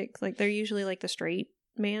comedic, like they're usually like the straight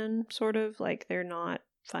man, sort of like they're not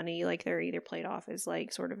funny, like they're either played off as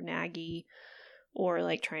like sort of naggy or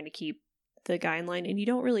like trying to keep the guy in line, and you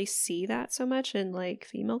don't really see that so much in like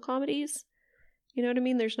female comedies. You know what I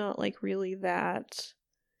mean? There's not like really that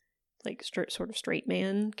like sort of straight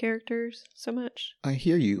man characters so much. I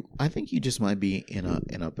hear you. I think you just might be in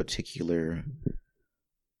a particular,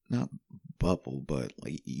 not bubble, but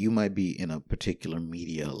like you might be in a particular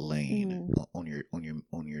media lane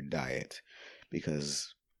on your diet,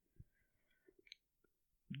 because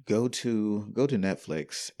go to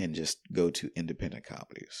Netflix and just go to independent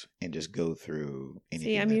comedies and just go through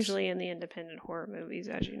anything. See, I'm usually in the independent horror movies,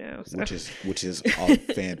 as you know, so. which is a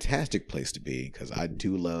fantastic place to be, because I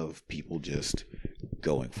do love people just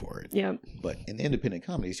going for it. Yeah. But in the independent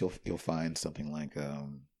comedies, you'll find something like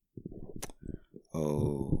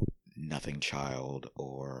Nothing Child,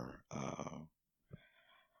 or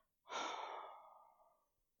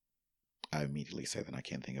I immediately say that I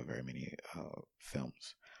can't think of very many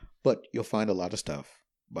films. But you'll find a lot of stuff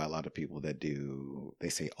by a lot of people that they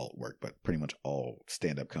say alt work, but pretty much all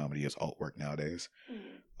stand-up comedy is alt work nowadays.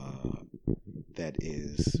 That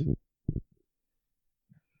is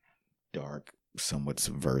dark, somewhat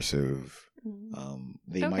subversive.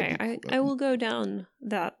 I will go down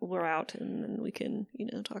that route, and then we can,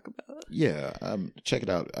 talk about it. Yeah, check it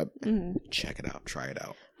out. Check it out. Try it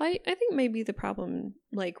out. I think maybe the problem,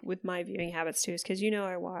 like, with my viewing habits, too, is because,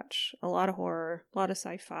 I watch a lot of horror, a lot of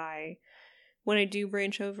sci-fi. When I do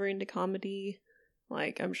branch over into comedy,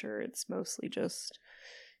 like, I'm sure it's mostly just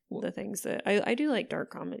the things that... I do like dark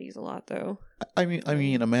comedies a lot, though. I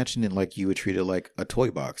mean, imagine it like you would treat it like a toy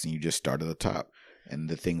box, and you just start at the top. And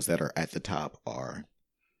the things that are at the top are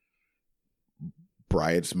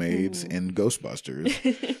Bridesmaids and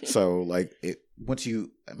Ghostbusters. So, like,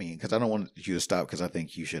 because I don't want you to stop, because I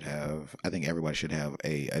think everybody should have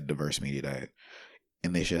a diverse media diet,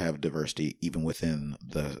 and they should have diversity even within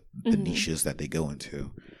the niches that they go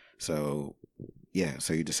into. So, yeah,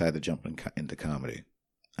 so you decide to jump into comedy.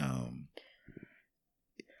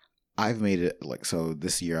 I've made it like, so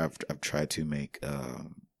this year I've tried to make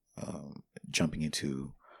jumping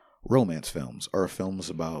into romance films, or films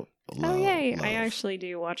about love. Oh, yay. I actually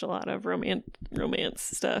do watch a lot of romance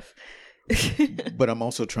stuff. But I'm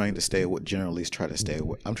also trying to generally try to stay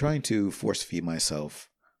away. I'm trying to force feed myself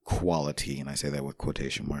quality, and I say that with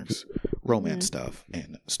quotation marks, romance stuff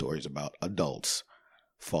and stories about adults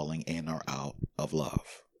falling in or out of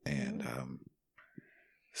love. And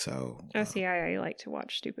so I like to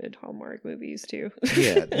watch stupid Hallmark movies too.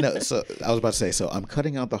 Yeah, no, so I was about to say, so I'm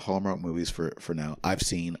cutting out the Hallmark movies for now. I've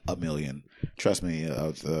seen a million. Trust me,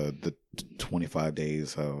 the 25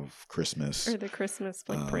 days of Christmas, or the Christmas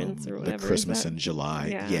Prince, or whatever. The Christmas in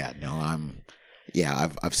July. Yeah,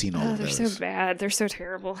 I've seen all of those. They're so bad. They're so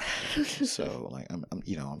terrible. So like I'm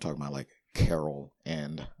talking about like Carol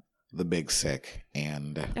and The Big Sick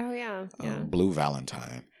and Blue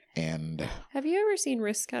Valentine. And have you ever seen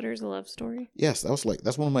Wristcutters: A Love Story? Yes, that's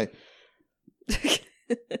one of my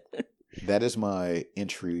that is my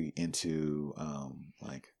entry into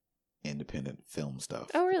like independent film stuff.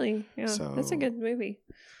 Oh, really? Yeah, so, that's a good movie.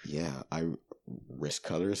 Yeah,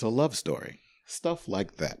 Wristcutters: A Love Story, stuff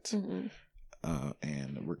like that, and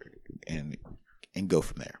go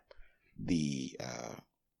from there.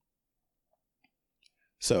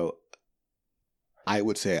 So I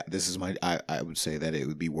would say I would say that it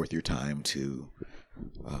would be worth your time to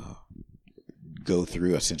go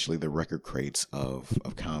through essentially the record crates of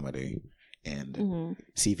comedy and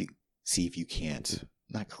see if you can't,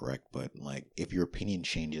 not correct, but like if your opinion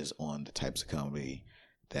changes on the types of comedy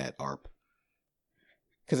that are,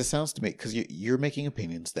 because it sounds to me, because you're making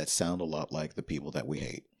opinions that sound a lot like the people that we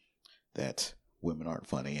hate, that women aren't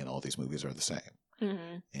funny and all these movies are the same.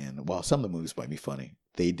 And while some of the movies might be funny,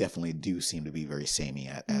 they definitely do seem to be very samey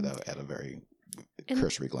at a very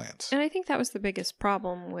cursory glance. And I think that was the biggest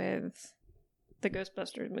problem with the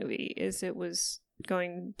Ghostbusters movie, is it was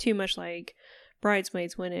going too much like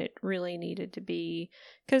Bridesmaids when it really needed to be,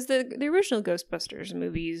 because the original Ghostbusters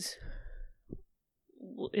movies,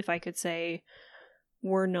 if I could say,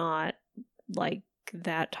 were not like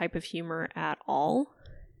that type of humor at all.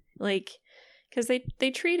 Like, because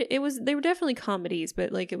they treated they were definitely comedies,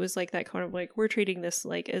 but like it was like that kind of like, we're treating this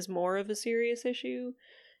like as more of a serious issue,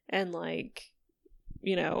 and like,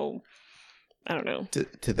 you know, I don't know.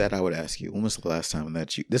 To that, I would ask you, when was the last time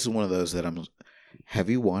that this is one of those that have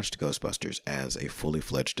you watched Ghostbusters as a fully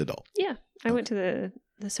fledged adult? Yeah, I went to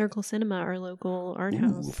the Circle Cinema, our local art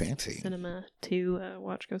house fancy cinema, to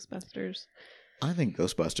watch Ghostbusters. I think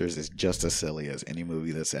Ghostbusters is just as silly as any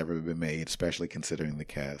movie that's ever been made, especially considering the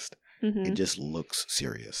cast. Mm-hmm. It just looks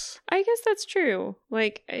serious. I guess that's true.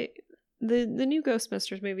 Like, the new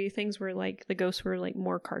Ghostbusters movie, things were like, the ghosts were like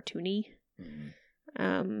more cartoony.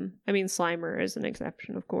 Mm-hmm. I mean, Slimer is an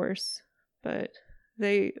exception, of course, but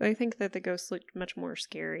I think that the ghosts looked much more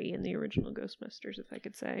scary in the original Ghostbusters, if I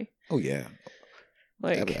could say. Oh yeah,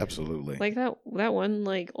 like absolutely. Like that one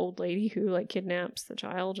like old lady who like kidnaps the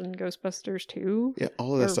child in Ghostbusters 2. Yeah,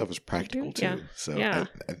 all of that stuff is practical too. Yeah. So yeah.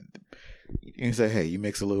 You can say, hey, you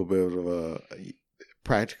mix a little bit of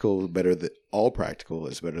practical better than all practical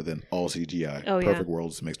is better than all CGI. Oh, Perfect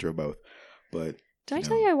world is a mixture of both. But did I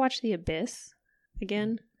tell you I watched The Abyss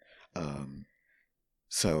again?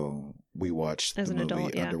 So we watched as the an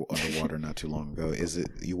movie adult, Underwater not too long ago. Is it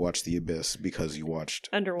you watched The Abyss because you watched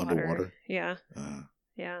Underwater? Yeah.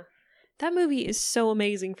 Yeah. That movie is so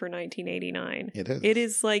amazing for 1989. It is. It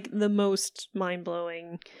is like the most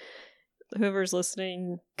mind-blowing. Whoever's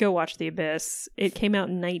listening, go watch The Abyss. It came out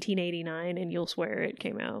in 1989, and you'll swear it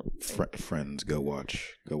came out. Friends, go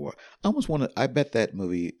watch. I almost want to. I bet that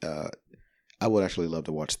movie. I would actually love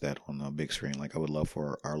to watch that on a big screen. Like I would love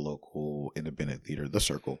for our local independent theater, The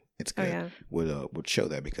Circle. It's good. Oh, yeah. Would show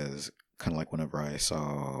that, because kind of like whenever I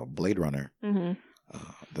saw Blade Runner, mm-hmm.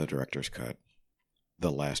 The director's cut,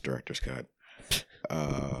 the last director's cut.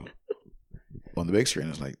 On the big screen,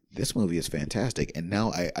 it's like, this movie is fantastic. And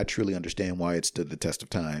now I truly understand why it stood the test of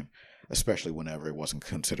time, especially whenever it wasn't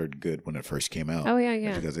considered good when it first came out. Oh,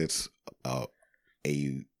 yeah. Because it's a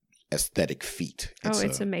aesthetic feat.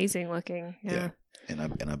 It's amazing looking. Yeah. And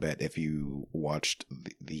I bet if you watched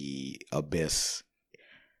the Abyss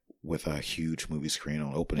with a huge movie screen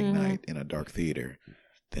on opening mm-hmm. night in a dark theater,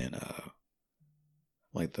 then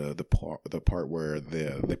like the part where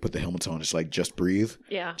they put the helmets on, it's like, just breathe.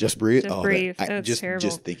 Yeah. Just breathe. Just breathe. That's terrible.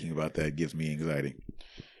 Just thinking about that gives me anxiety.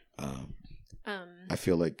 I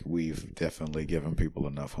feel like we've definitely given people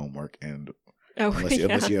enough homework, and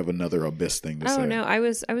unless you have another Abyss thing to say. Oh no, I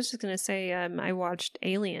was just gonna say I watched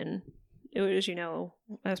Alien. It was,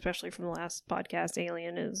 especially from the last podcast,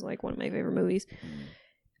 Alien is like one of my favorite movies.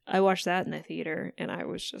 I watched that in the theater, and I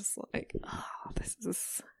was just like, oh,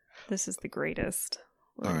 this is the greatest.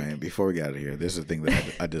 All right, before we get out of here, this is a thing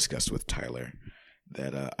that I discussed with Tyler,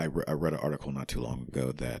 that I read an article not too long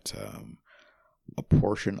ago that a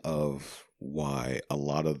portion of why a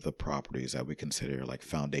lot of the properties that we consider like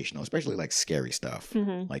foundational, especially like scary stuff,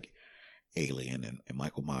 mm-hmm. like Alien and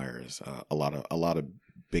Michael Myers, a lot of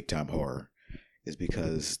big time horror, is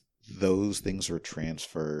because those things were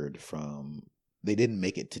transferred from. They didn't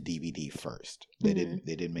make it to DVD first. They mm-hmm.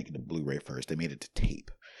 didn't make it to Blu-ray first. They made it to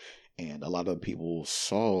tape. And a lot of people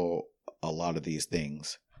saw a lot of these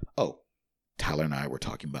things. Oh, Tyler and I were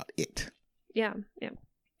talking about It. Yeah.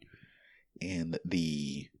 And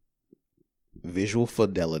the visual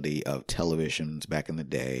fidelity of televisions back in the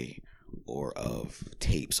day, or of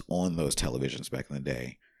tapes on those televisions back in the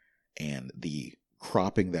day, and the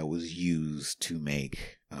cropping that was used to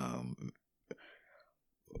make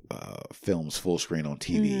films full screen on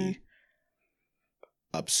TV, mm-hmm.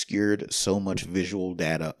 obscured so much visual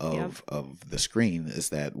data of the screen, is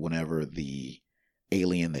that whenever the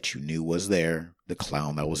alien that you knew was there, the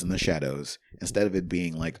clown that was in the shadows, instead of it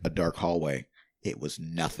being like a dark hallway, it was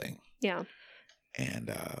nothing. Yeah.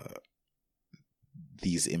 And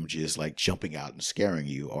these images like jumping out and scaring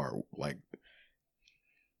you are like,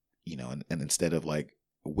 and instead of like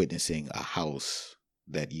witnessing a house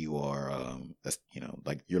that you are,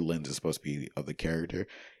 like your lens is supposed to be of the character.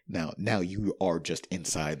 Now you are just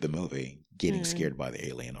inside the movie getting scared by the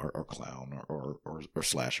alien or clown or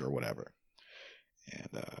slasher or whatever.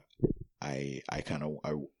 And I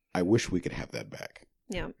wish we could have that back.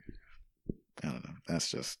 Yeah. I don't know.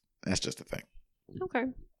 That's just a thing. Okay.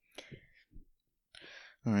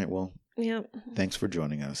 All right. Well. Yeah. Thanks for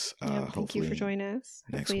joining us. Thank you for joining us.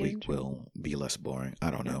 Next week will be less boring.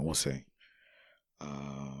 I don't know. We'll see.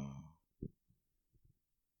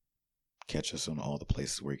 Catch us on all the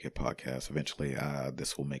places where you get podcasts. Eventually,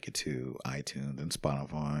 this will make it to iTunes and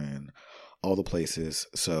Spotify and all the places.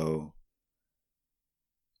 So,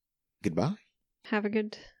 goodbye. Have a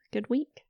good week.